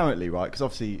 so apparently, right? Because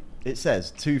obviously it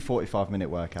says 2 45-minute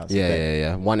workouts. a day.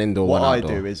 Yeah. One indoor, What one I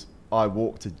outdoor. do is I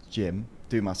walk to gym,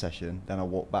 do my session, then I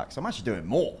walk back. So I'm actually doing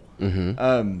more. There's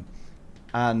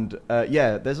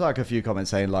like a few comments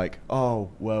saying like,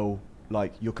 oh well,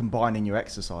 like you're combining your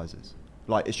exercises.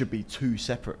 Like it should be 2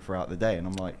 separate throughout the day, and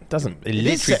I'm like, It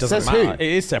literally is doesn't says matter. who? It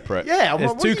is separate. Yeah, it's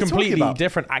what are two you talking completely about?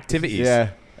 different activities.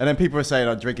 yeah. And then people are saying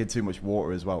I'm drinking too much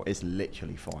water as well. It's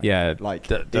literally fine. Yeah, like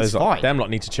those it's lot, fine. them lot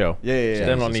need to chill. Yeah.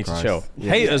 Them lot Jesus need to Christ. chill.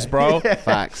 Yeah. Haters, bro.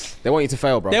 Facts. They want you to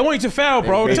fail, bro. They want you to fail,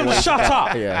 bro. They Just really shut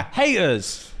up. Yeah.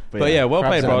 Haters. But But yeah, yeah, well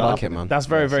crabs played, bro. in the bucket, man. That's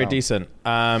very, Yeah, very sound. decent.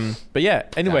 But yeah,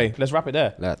 anyway, let's wrap it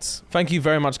there. Let's. Thank you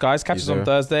very much, guys. Catch us on sir.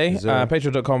 Thursday. Yes, sir.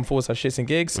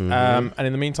 Patreon.com/ShxtsNGigs. And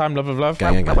in the meantime, love.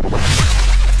 Gang.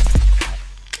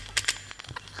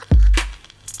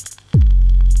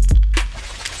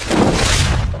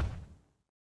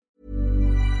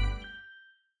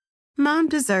 Mom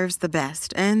deserves the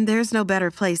best, and there's no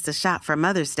better place to shop for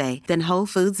Mother's Day than Whole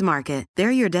Foods Market. They're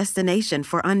your destination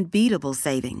for unbeatable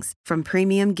savings, from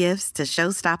premium gifts to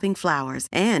show-stopping flowers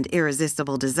and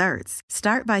irresistible desserts.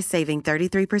 Start by saving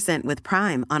 33% with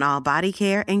Prime on all body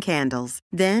care and candles.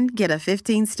 Then get a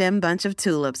 15-stem bunch of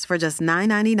tulips for just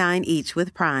 $9.99 each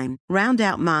with Prime. Round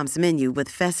out Mom's menu with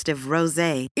festive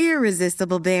rosé,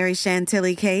 irresistible berry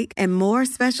chantilly cake, and more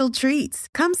special treats.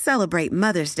 Come celebrate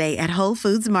Mother's Day at Whole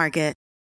Foods Market.